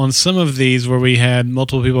did on some of these where we had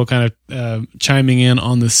multiple people kind of chiming in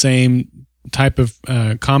on the same type of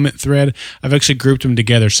comment thread, I've actually grouped them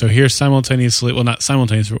together. So here simultaneously, well, not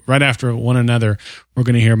simultaneously, but right after one another, we're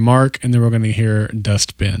going to hear Mark, and then we're going to hear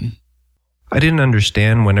Dust Ben. I didn't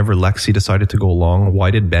understand whenever Lexi decided to go along,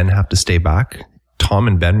 why did Ben have to stay back? Tom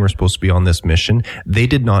and Ben were supposed to be on this mission. They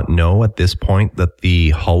did not know at this point that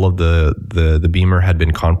the hull of the beamer had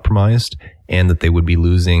been compromised and that they would be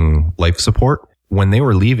losing life support. When they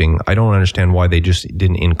were leaving, I don't understand why they just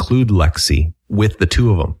didn't include Lexi with the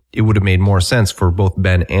two of them. It would have made more sense for both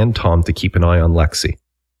Ben and Tom to keep an eye on Lexi.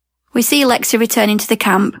 We see Lexi returning to the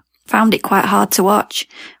camp. Found it quite hard to watch.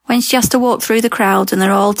 When she has to walk through the crowd and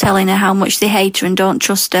they're all telling her how much they hate her and don't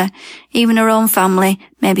trust her, even her own family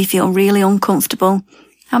made me feel really uncomfortable.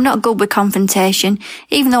 I'm not good with confrontation,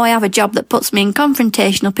 even though I have a job that puts me in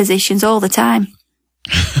confrontational positions all the time.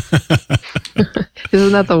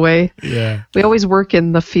 Isn't that the way? Yeah. We always work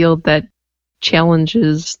in the field that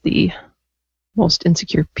challenges the most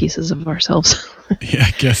insecure pieces of ourselves. Yeah,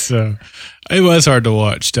 I guess so. It was hard to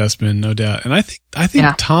watch, Dustman, no doubt. And I think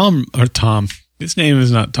Yeah. Tom, his name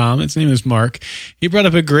is not Tom, his name is Mark. He brought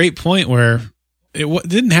up a great point where it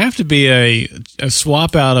didn't have to be a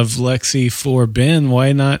swap out of Lexi for Ben.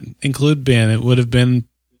 Why not include Ben?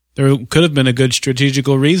 There could have been a good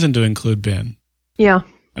strategical reason to include Ben. Yeah.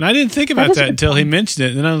 And I didn't think about that until he mentioned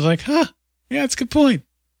it. And I was like, yeah, that's a good point.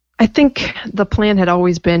 I think the plan had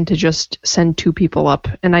always been to just send two people up.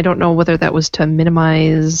 And I don't know whether that was to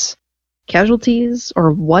minimize casualties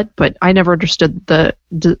or what, but I never understood the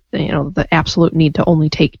absolute need to only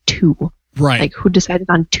take two. Right. Like, who decided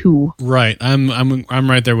on two? Right. I'm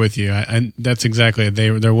right there with you. That's exactly it.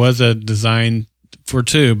 There was a design for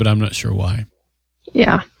two, but I'm not sure why.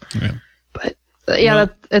 Yeah. But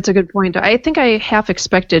that's a good point. I think I half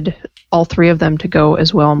expected all three of them to go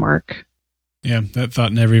as well, Mark. Yeah, that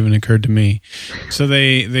thought never even occurred to me. So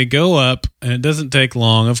they go up, and it doesn't take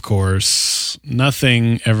long, of course.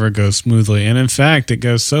 Nothing ever goes smoothly. And in fact, it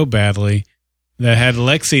goes so badly that had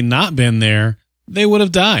Lexi not been there, they would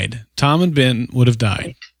have died. Tom and Ben would have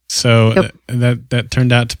died. So that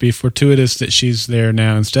turned out to be fortuitous that she's there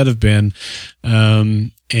now instead of Ben,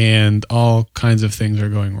 and all kinds of things are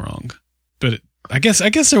going wrong. But I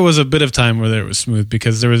guess there was a bit of time where it was smooth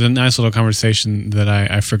because there was a nice little conversation that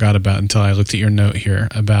I forgot about until I looked at your note here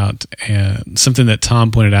about something that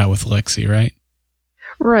Tom pointed out with Lexi, right?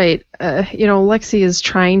 Right. Lexi is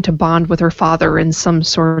trying to bond with her father in some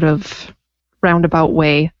sort of roundabout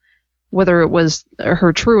way. Whether it was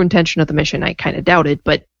her true intention of the mission, I kind of doubted,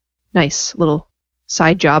 but nice little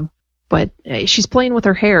side job. But she's playing with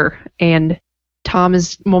her hair, and Tom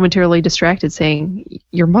is momentarily distracted saying,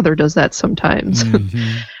 your mother does that sometimes.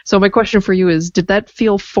 Mm-hmm. So my question for you is, did that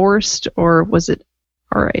feel forced or was it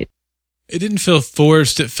all right? It didn't feel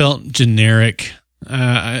forced. It felt generic.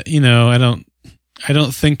 I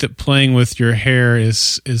don't think that playing with your hair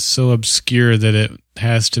is so obscure that it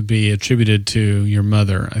has to be attributed to your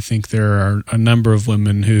mother. I think there are a number of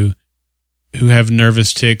women who have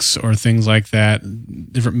nervous tics or things like that,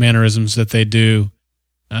 different mannerisms that they do.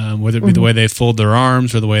 Whether it be the way they fold their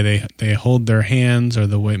arms or the way they hold their hands or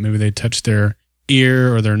the way maybe they touch their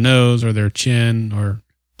ear or their nose or their chin or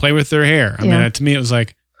play with their hair. I mean, to me, it was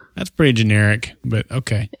like, that's pretty generic, but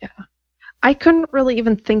okay. Yeah. I couldn't really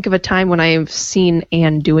even think of a time when I've seen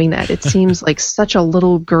Anne doing that. It seems like such a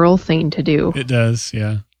little girl thing to do. It does,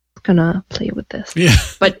 yeah. I'm gonna play with this. Yeah.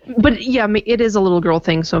 But yeah, it is a little girl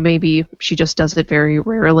thing, so maybe she just does it very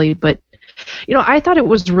rarely, but I thought it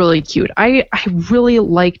was really cute. I really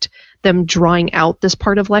liked them drawing out this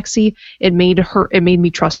part of Lexi. It made me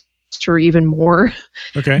trust her even more.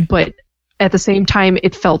 Okay. But at the same time,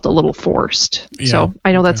 it felt a little forced. Yeah. So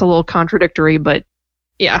I know that's a little contradictory, but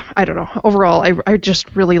yeah, I don't know. Overall, I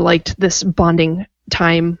just really liked this bonding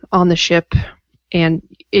time on the ship, and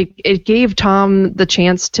it gave Tom the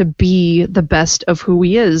chance to be the best of who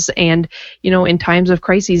he is. And, in times of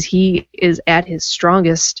crises, he is at his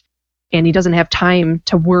strongest. And he doesn't have time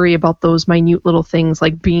to worry about those minute little things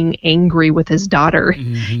like being angry with his daughter.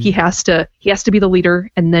 Mm-hmm. He has to be the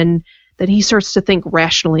leader, and then he starts to think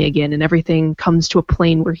rationally again, and everything comes to a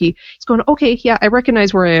plane where he's going, okay, yeah, I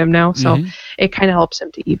recognize where I am now. So it kind of helps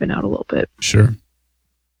him to even out a little bit. Sure.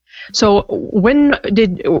 So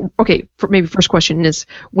maybe first question is,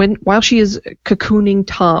 while she is cocooning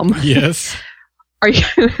Tom. Yes. Are you,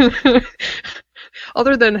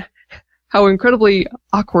 other than how incredibly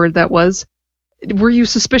awkward that was, were you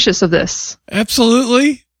suspicious of this?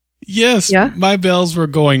 Absolutely. Yes. Yeah? My bells were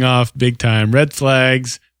going off big time. Red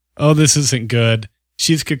flags. Oh, this isn't good.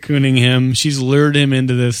 She's cocooning him. She's lured him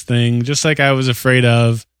into this thing, just like I was afraid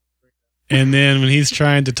of. And then when he's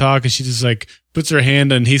trying to talk and she just like puts her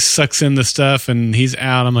hand and he sucks in the stuff and he's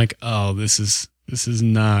out, I'm like, oh, this is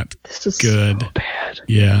not good. So bad.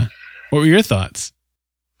 Yeah. What were your thoughts?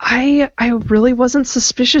 I really wasn't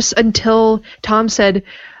suspicious until Tom said,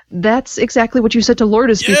 that's exactly what you said to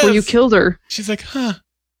Lourdes before you killed her. She's like, huh.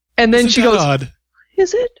 And then she goes, odd?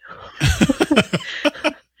 Is it?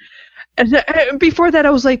 And before that, I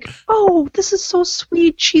was like, oh, this is so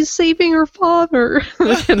sweet. She's saving her father.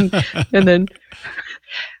 and then,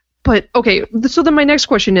 but okay. So then my next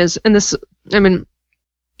question is, and this, I mean,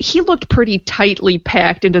 he looked pretty tightly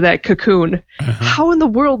packed into that cocoon. Uh-huh. How in the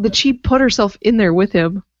world did she put herself in there with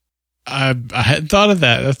him? I hadn't thought of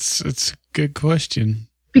that. That's a good question.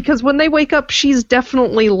 Because when they wake up, she's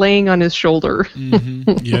definitely laying on his shoulder.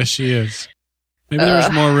 Mm-hmm. Yes, she is. Maybe there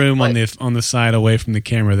was more room on the side away from the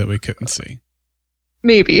camera that we couldn't see.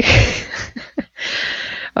 Maybe.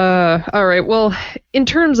 All right. Well, in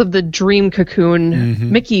terms of the dream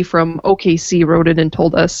cocoon, Mickey from OKC wrote it and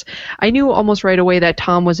told us, I knew almost right away that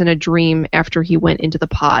Tom was in a dream after he went into the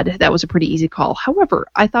pod. That was a pretty easy call. However,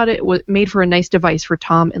 I thought it was made for a nice device for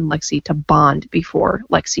Tom and Lexi to bond before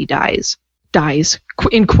Lexi dies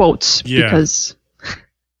in quotes, because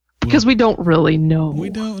we don't really know. We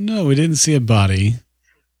don't know. We didn't see a body.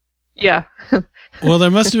 Yeah. Well,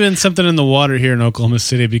 there must have been something in the water here in Oklahoma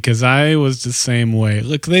City, because I was the same way.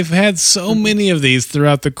 Look, they've had so many of these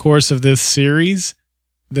throughout the course of this series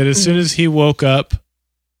that as soon as he woke up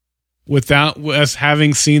without us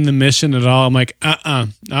having seen the mission at all, I'm like,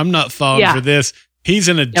 I'm not falling for this. He's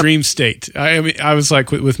in a dream state. I mean, I was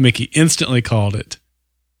like with Mickey, instantly called it.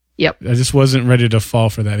 Yep. I just wasn't ready to fall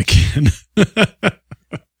for that again.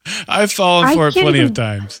 I've fallen for it plenty of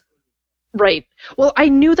times. Right. Well, I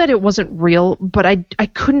knew that it wasn't real, but I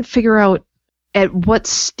couldn't figure out at what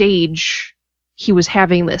stage he was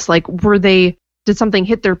having this. Like, did something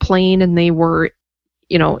hit their plane and they were,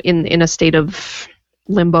 in a state of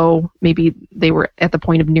limbo? Maybe they were at the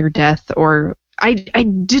point of near death, or I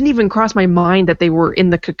didn't even cross my mind that they were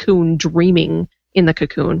in the cocoon, dreaming in the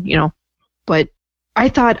cocoon, But I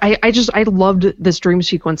thought I loved this dream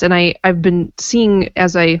sequence, and I've been seeing,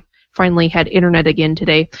 as I finally had internet again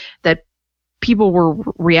today, that people were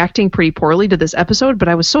reacting pretty poorly to this episode, but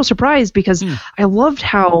I was so surprised because I loved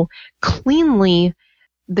how cleanly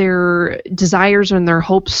their desires and their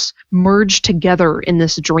hopes merged together in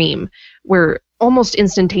this dream, where almost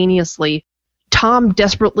instantaneously Tom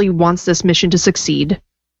desperately wants this mission to succeed,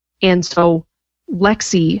 and so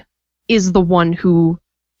Lexi is the one who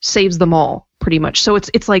saves them all, pretty much. So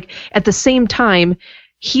it's like at the same time,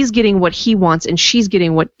 he's getting what he wants and she's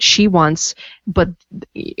getting what she wants, but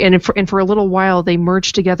for a little while they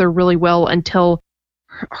merge together really well until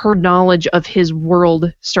her knowledge of his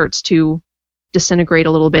world starts to disintegrate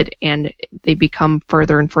a little bit and they become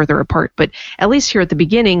further and further apart. But at least here at the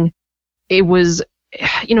beginning, it was,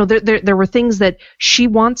 there were things that she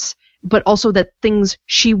wants, but also that things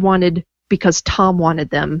she wanted because Tom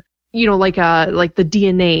wanted them. Like the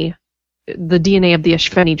DNA of the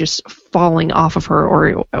Ashveni just falling off of her,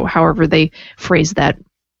 or however they phrase that.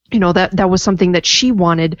 That was something that she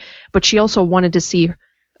wanted, but she also wanted to see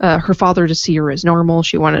her father to see her as normal.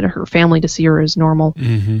 She wanted her family to see her as normal.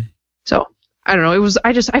 Mm-hmm. So I don't know.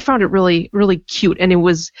 I found it really, really cute, and it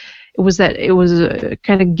was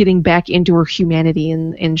kind of getting back into her humanity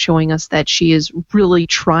and showing us that she is really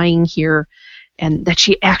trying here. And that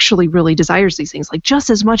she actually really desires these things. Like, just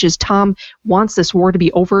as much as Tom wants this war to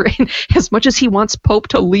be over, and as much as he wants Pope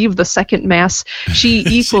to leave the second mass, she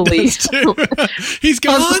equally... He's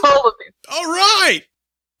gone? All right!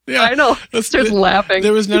 Yeah, I know. Starts laughing.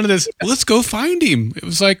 There was none of this, let's go find him. It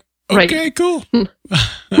was like, okay, right. Cool.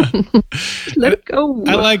 Let it go.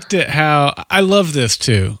 I liked it how... I love this,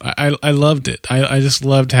 too. I loved it. I just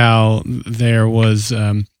loved how there was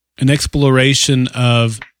an exploration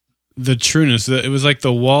of the trueness. It was like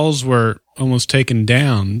the walls were almost taken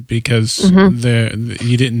down because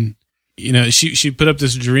you didn't, she put up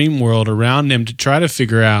this dream world around him to try to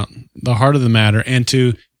figure out the heart of the matter and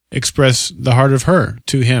to express the heart of her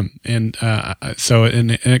to him. And so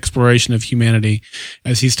an exploration of humanity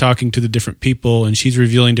as he's talking to the different people, and she's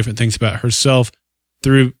revealing different things about herself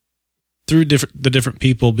through the different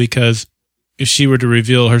people, because if she were to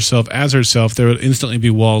reveal herself as herself, there would instantly be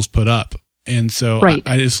walls put up. And so right.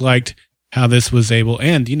 I just liked how this was able,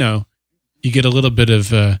 and you get a little bit of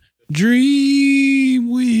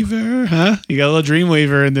Dreamweaver, huh? You got a little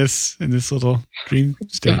Dreamweaver in this little dream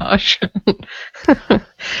state. Gosh, I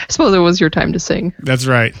suppose it was your time to sing. That's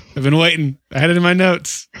right. I've been waiting. I had it in my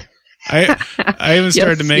notes. I even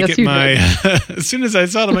started to make it my. As soon as I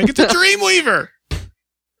saw it, I'm like, it's a Dreamweaver.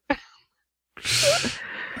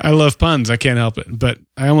 I love puns. I can't help it. But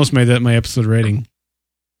I almost made that my episode rating.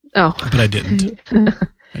 Oh. But I didn't.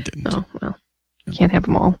 Oh, well. Can't have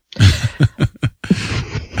them all. I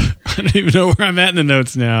don't even know where I'm at in the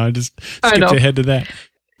notes now. I just skipped ahead to that.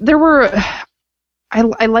 There were...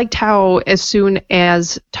 I liked how as soon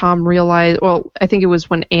as Tom realized... Well, I think it was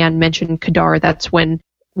when Anne mentioned Kadar, that's when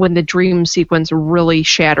the dream sequence really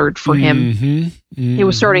shattered for him. Mm-hmm. It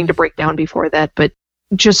was starting to break down before that, but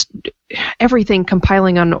just everything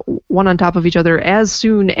compiling on one on top of each other. As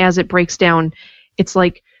soon as it breaks down, it's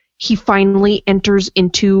like he finally enters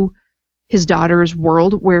into his daughter's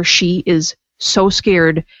world where she is so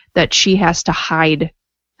scared that she has to hide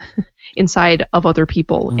inside of other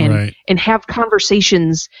people and have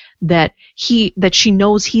conversations that she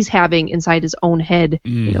knows he's having inside his own head,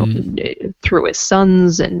 through his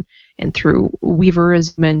sons and through Weaver,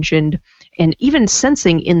 as mentioned, and even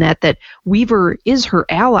sensing in that Weaver is her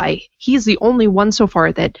ally. He's the only one so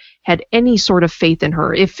far that had any sort of faith in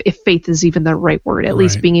her, if faith is even the right word, at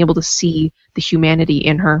least being able to see the humanity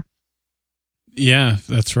in her. Yeah,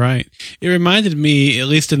 that's right. It reminded me, at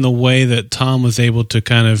least in the way that Tom was able to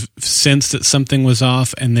kind of sense that something was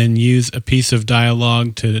off and then use a piece of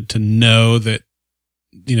dialogue to know that,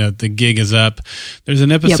 the gig is up. There's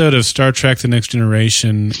an episode of Star Trek The Next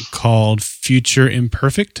Generation called Future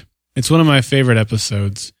Imperfect. It's one of my favorite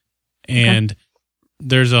episodes. And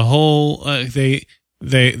there's a whole, they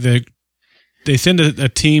send a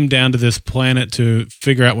team down to this planet to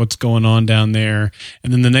figure out what's going on down there.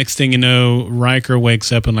 And then the next thing you know, Riker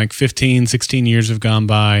wakes up and like 15, 16 years have gone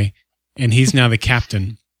by and he's now the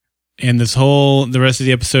captain. And the rest of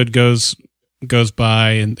the episode goes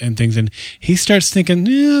by and things. And he starts thinking,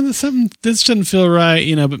 this doesn't feel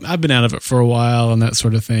right, but I've been out of it for a while and that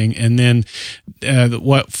sort of thing. And then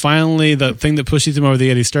finally the thing that pushes him over the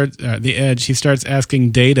edge, he starts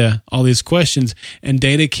asking Data all these questions and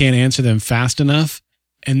Data can't answer them fast enough.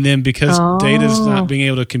 And then because Data's not being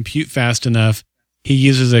able to compute fast enough, he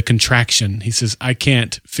uses a contraction. He says, I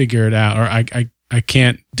can't figure it out, or I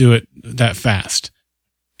can't do it that fast.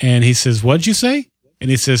 And he says, what'd you say? And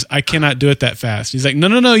he says, I cannot do it that fast. He's like,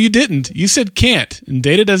 no, you didn't. You said can't. And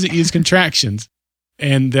Data doesn't use contractions.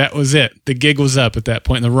 And that was it. The gig was up at that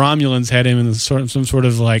point. And the Romulans had him in some sort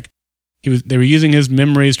of like, they were using his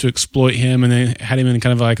memories to exploit him, and they had him in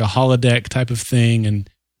kind of like a holodeck type of thing. And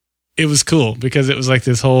it was cool because it was like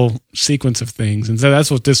this whole sequence of things. And so that's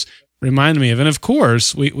what this reminded me of. And of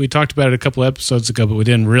course, we talked about it a couple episodes ago, but we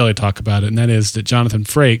didn't really talk about it. And that is that Jonathan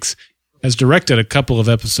Frakes has directed a couple of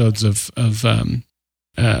episodes of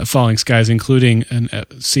Falling Skies, including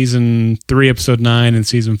season 3, episode 9, and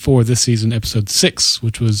season 4, this season, episode 6,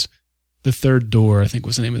 which was The Third Door, I think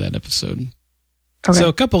was the name of that episode. Okay. So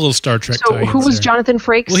a couple little Star Trek tie-ins. Who was there. Jonathan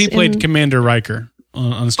Frakes? Well, he played Commander Riker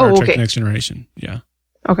on Star Trek Next Generation. Yeah.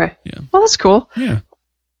 Okay. Yeah. Well, that's cool. Yeah.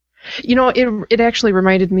 It actually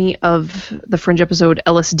reminded me of the Fringe episode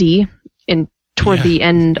LSD, and toward the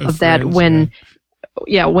end of that, when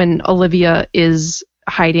Olivia is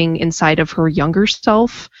hiding inside of her younger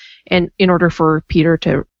self, and in order for Peter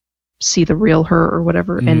to see the real her or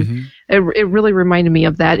whatever. And it really reminded me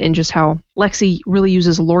of that, and just how Lexi really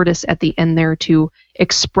uses Lourdes at the end there to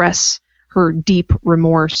express her deep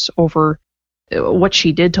remorse over what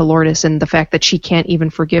she did to Lourdes, and the fact that she can't even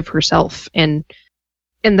forgive herself, and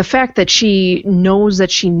the fact that she knows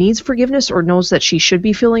that she needs forgiveness or knows that she should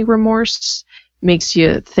be feeling remorse makes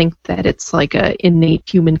you think that it's like a innate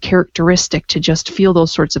human characteristic to just feel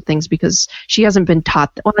those sorts of things, because she hasn't been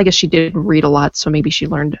taught. Well, I guess she did read a lot, so maybe she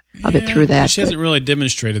learned of it through that. She hasn't really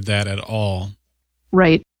demonstrated that at all.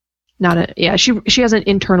 Right. She hasn't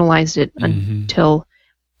internalized it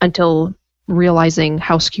until realizing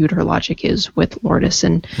how skewed her logic is with Lourdes,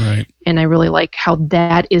 and I really like how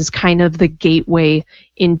that is kind of the gateway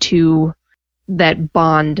into that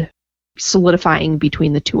bond solidifying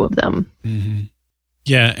between the two of them.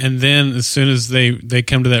 Yeah, and then as soon as they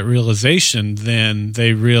come to that realization, then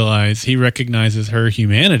they realize he recognizes her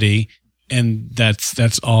humanity, and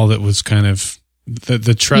that's all that was kind of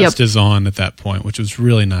the trust is on at that point, which was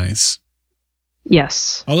really nice.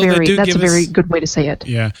 Yes, that's a very good way to say it.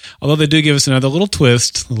 Yeah, although they do give us another little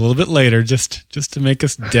twist a little bit later, just to make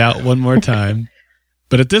us doubt one more time.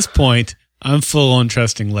 But at this point, I'm full on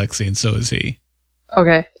trusting Lexi, and so is he.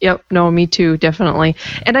 Okay. Yep. No, me too. Definitely.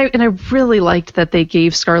 And I really liked that they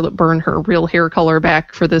gave Scarlet Byrne her real hair color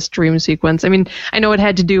back for this dream sequence. I mean, I know it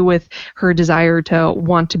had to do with her desire to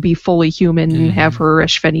want to be fully human and have her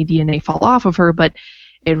Ashveni DNA fall off of her, but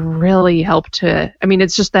it really helped to, I mean,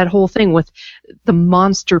 it's just that whole thing with the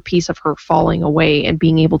monster piece of her falling away and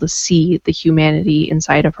being able to see the humanity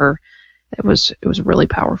inside of her. it was really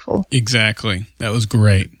powerful. Exactly. That was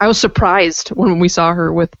great. I was surprised when we saw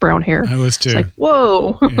her with brown hair. I was too. It's like,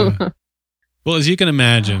 whoa. Yeah. Well, as you can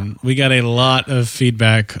imagine, we got a lot of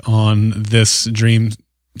feedback on this dream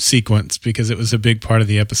sequence because it was a big part of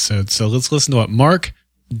the episode. So let's listen to what Mark,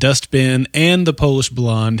 Dustbin, and the Polish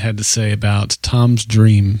Blonde had to say about Tom's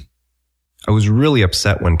dream. I was really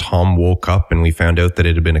upset when Tom woke up and we found out that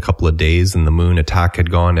it had been a couple of days and the moon attack had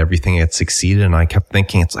gone, everything had succeeded. And I kept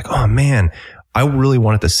thinking, it's like, oh man, I really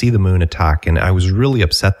wanted to see the moon attack. And I was really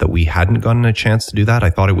upset that we hadn't gotten a chance to do that. I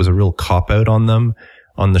thought it was a real cop out on them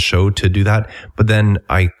on the show to do that. But then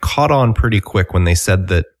I caught on pretty quick when they said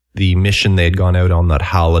that the mission they had gone out on, that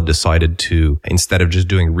Hal had decided to, instead of just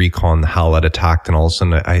doing recon, Hal had attacked. And all of a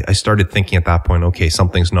sudden I started thinking at that point, okay,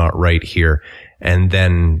 something's not right here. And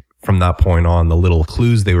then from that point on, the little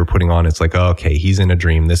clues they were putting on, it's like, oh, okay, he's in a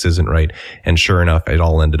dream. This isn't right. And sure enough, it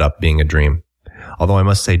all ended up being a dream. Although I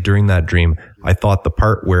must say, during that dream, I thought the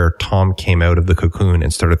part where Tom came out of the cocoon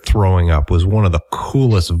and started throwing up was one of the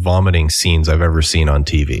coolest vomiting scenes I've ever seen on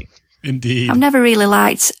TV. Indeed. I've never really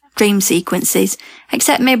liked dream sequences,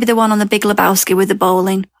 except maybe the one on the Big Lebowski with the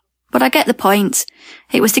bowling. But I get the point.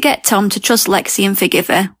 It was to get Tom to trust Lexi and forgive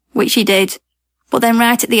her, which he did. But then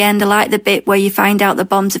right at the end, I like the bit where you find out the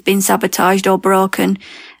bombs have been sabotaged or broken,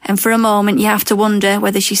 and for a moment you have to wonder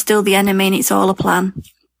whether she's still the enemy and it's all a plan.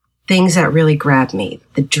 Things that really grabbed me.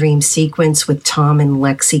 The dream sequence with Tom and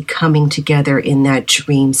Lexi coming together in that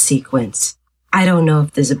dream sequence. I don't know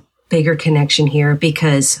if there's a bigger connection here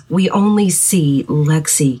because we only see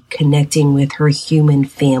Lexi connecting with her human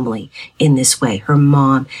family in this way, her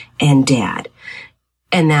mom and dad.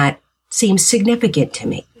 And that seems significant to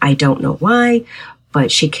me. I don't know why,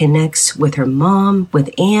 but she connects with her mom, with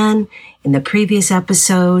Anne, in the previous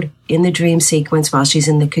episode, in the dream sequence while she's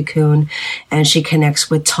in the cocoon, and she connects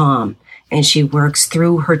with Tom, and she works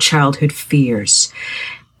through her childhood fears,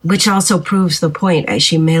 which also proves the point.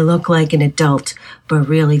 She may look like an adult, but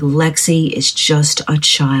really Lexi is just a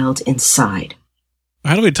child inside.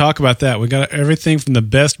 How do we talk about that? We got everything from the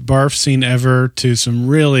best barf scene ever to some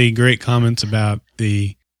really great comments about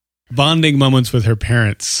the bonding moments with her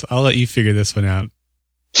parents. I'll let you figure this one out.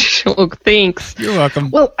 Oh, thanks. You're welcome.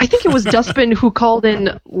 Well, I think it was Dustbin who called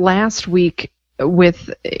in last week with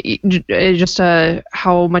just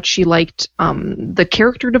how much she liked the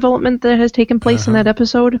character development that has taken place in that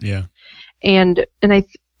episode. Yeah, and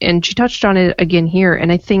she touched on it again here. And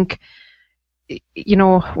I think, you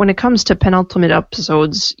know, when it comes to penultimate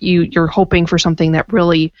episodes, you're hoping for something that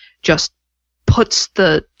really just puts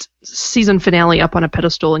the season finale up on a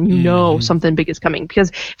pedestal, and you know something big is coming.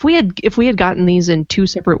 Because if we had gotten these in 2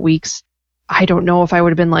 separate weeks, I don't know if I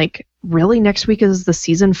would have been like, really, next week is the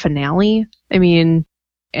season finale? I mean,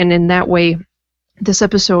 and in that way, this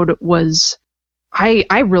episode was,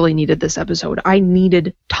 I really needed this episode. I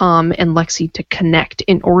needed Tom and Lexi to connect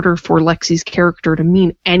in order for Lexi's character to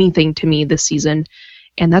mean anything to me this season.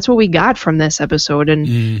 And that's what we got from this episode.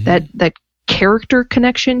 And that character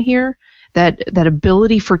connection here, that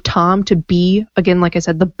ability for Tom to be, again, like I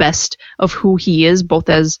said, the best of who he is, both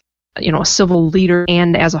as, you know, a civil leader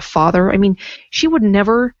and as a father. I mean, she would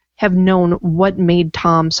never have known what made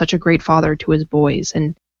Tom such a great father to his boys.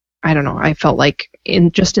 And I don't know, I felt like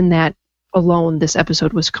in that alone, this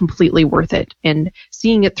episode was completely worth it. And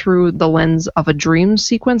seeing it through the lens of a dream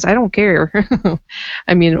sequence, I don't care.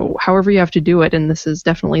 I mean, however you have to do it. And this is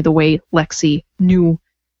definitely the way Lexi knew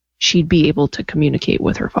she'd be able to communicate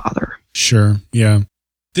with her father. Sure. Yeah.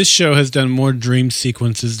 This show has done more dream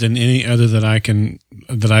sequences than any other that I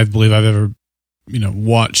believe I've ever, you know,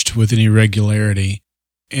 watched with any regularity.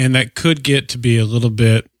 And that could get to be a little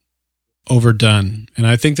bit overdone. And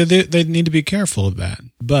I think that they need to be careful of that.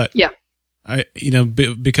 But yeah,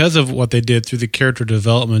 because of what they did through the character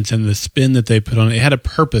development and the spin that they put on it, it had a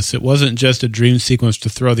purpose. It wasn't just a dream sequence to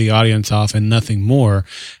throw the audience off and nothing more.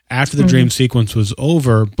 After the dream sequence was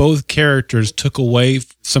over, both characters took away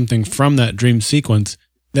something from that dream sequence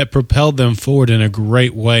that propelled them forward in a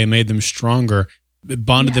great way, made them stronger, it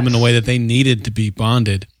bonded them in a way that they needed to be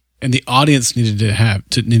bonded, and the audience needed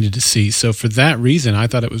to see. So for that reason, I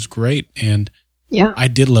thought it was great, and yeah, I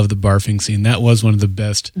did love the barfing scene. That was one of the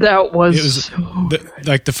best. That was, it was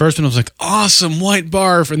like the first one. I was like, awesome, white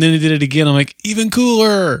barf, and then they did it again. I'm like, even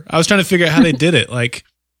cooler. I was trying to figure out how they did it. Like,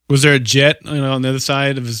 was there a jet, on the other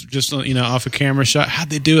side? It was just, off a camera shot. How'd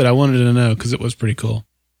they do it? I wanted to know because it was pretty cool.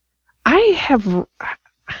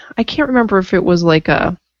 I can't remember if it was like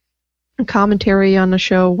a commentary on a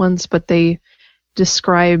show once, but they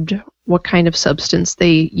described what kind of substance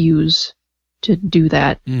they use to do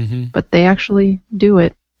that. But they actually do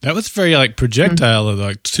it. That was very like projectile,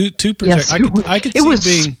 like two projectile. Yes, I could it see was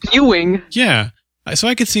being spewing. yeah. So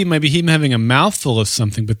I could see maybe him having a mouthful of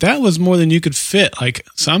something, but that was more than you could fit. Like,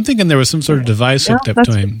 so I'm thinking there was some sort of device hooked up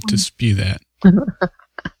to him to spew that.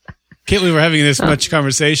 Can't believe we're having this much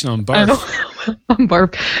conversation on barf. On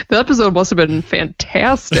barf. The episode must have been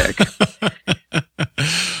fantastic.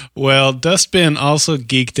 Well, Dustbin also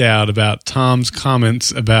geeked out about Tom's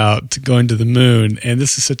comments about going to the moon, and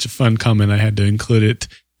this is such a fun comment I had to include it,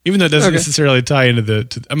 even though it doesn't necessarily tie into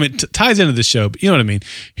it ties into the show, but you know what I mean.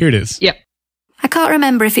 Here it is. Yep. I can't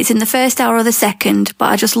remember if it's in the first hour or the second, but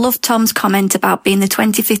I just loved Tom's comment about being the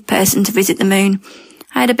 25th person to visit the moon.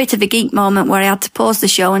 I had a bit of a geek moment where I had to pause the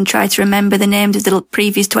show and try to remember the names of the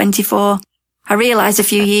previous 24. I realised a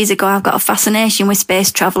few years ago I've got a fascination with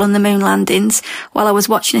space travel and the moon landings while I was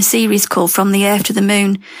watching a series called From the Earth to the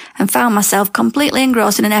Moon, and found myself completely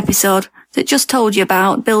engrossed in an episode that just told you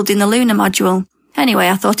about building the lunar module. Anyway,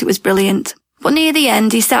 I thought it was brilliant. But near the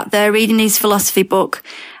end, he sat there reading his philosophy book.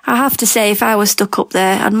 I have to say, if I was stuck up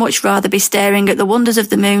there, I'd much rather be staring at the wonders of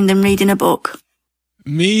the moon than reading a book.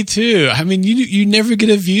 Me too. I mean, you never get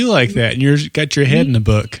a view like that, and you've got your head in a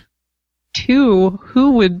book. Who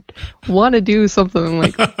would want to do something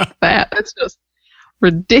like that? It's just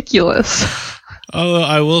ridiculous. Although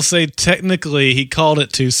I will say, technically, he called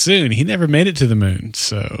it too soon. He never made it to the moon,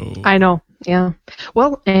 so... I know, yeah.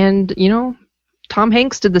 Well, and, Tom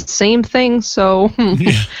Hanks did the same thing, so...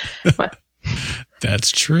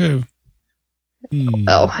 That's true.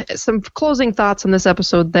 Well, some closing thoughts on this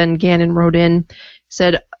episode then. Gannon wrote in,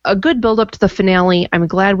 said, a good build-up to the finale. I'm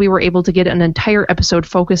glad we were able to get an entire episode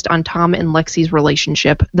focused on Tom and Lexi's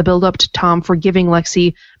relationship. The build-up to Tom forgiving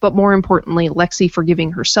Lexi, but more importantly, Lexi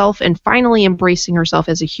forgiving herself and finally embracing herself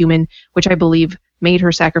as a human, which I believe made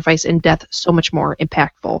her sacrifice and death so much more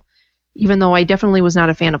impactful. Even though I definitely was not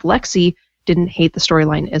a fan of Lexi, didn't hate the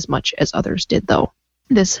storyline as much as others did, though.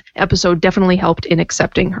 This episode definitely helped in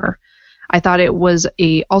accepting her. I thought it was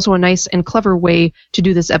also a nice and clever way to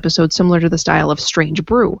do this episode, similar to the style of Strange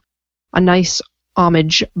Brew. A nice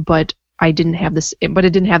homage, but it didn't have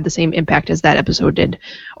the same impact as that episode did.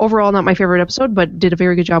 Overall, not my favorite episode, but did a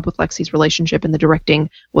very good job with Lexi's relationship, and the directing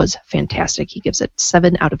was fantastic. He gives it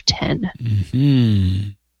 7 out of 10. Mm-hmm.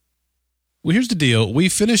 Well, here's the deal. We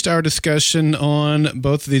finished our discussion on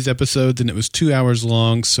both of these episodes, and it was 2 hours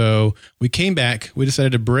long, so we came back. We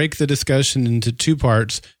decided to break the discussion into 2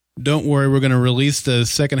 parts. Don't worry, we're going to release the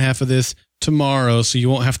second half of this tomorrow, so you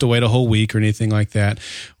won't have to wait a whole week or anything like that.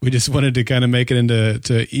 We just wanted to kind of make it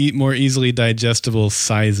into more easily digestible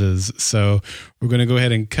sizes. So we're going to go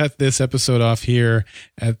ahead and cut this episode off here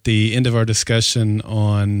at the end of our discussion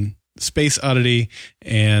on Space Oddity,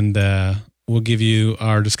 and we'll give you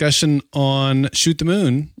our discussion on Shoot the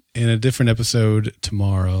Moon in a different episode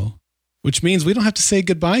tomorrow, which means we don't have to say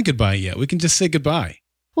goodbye yet. We can just say goodbye.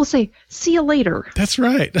 We'll say, see you later. That's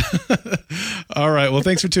right. All right. Well,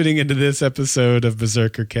 thanks for tuning into this episode of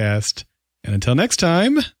Berserker Cast. And until next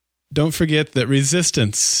time, don't forget that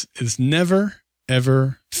resistance is never,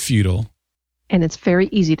 ever futile. And it's very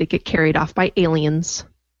easy to get carried off by aliens.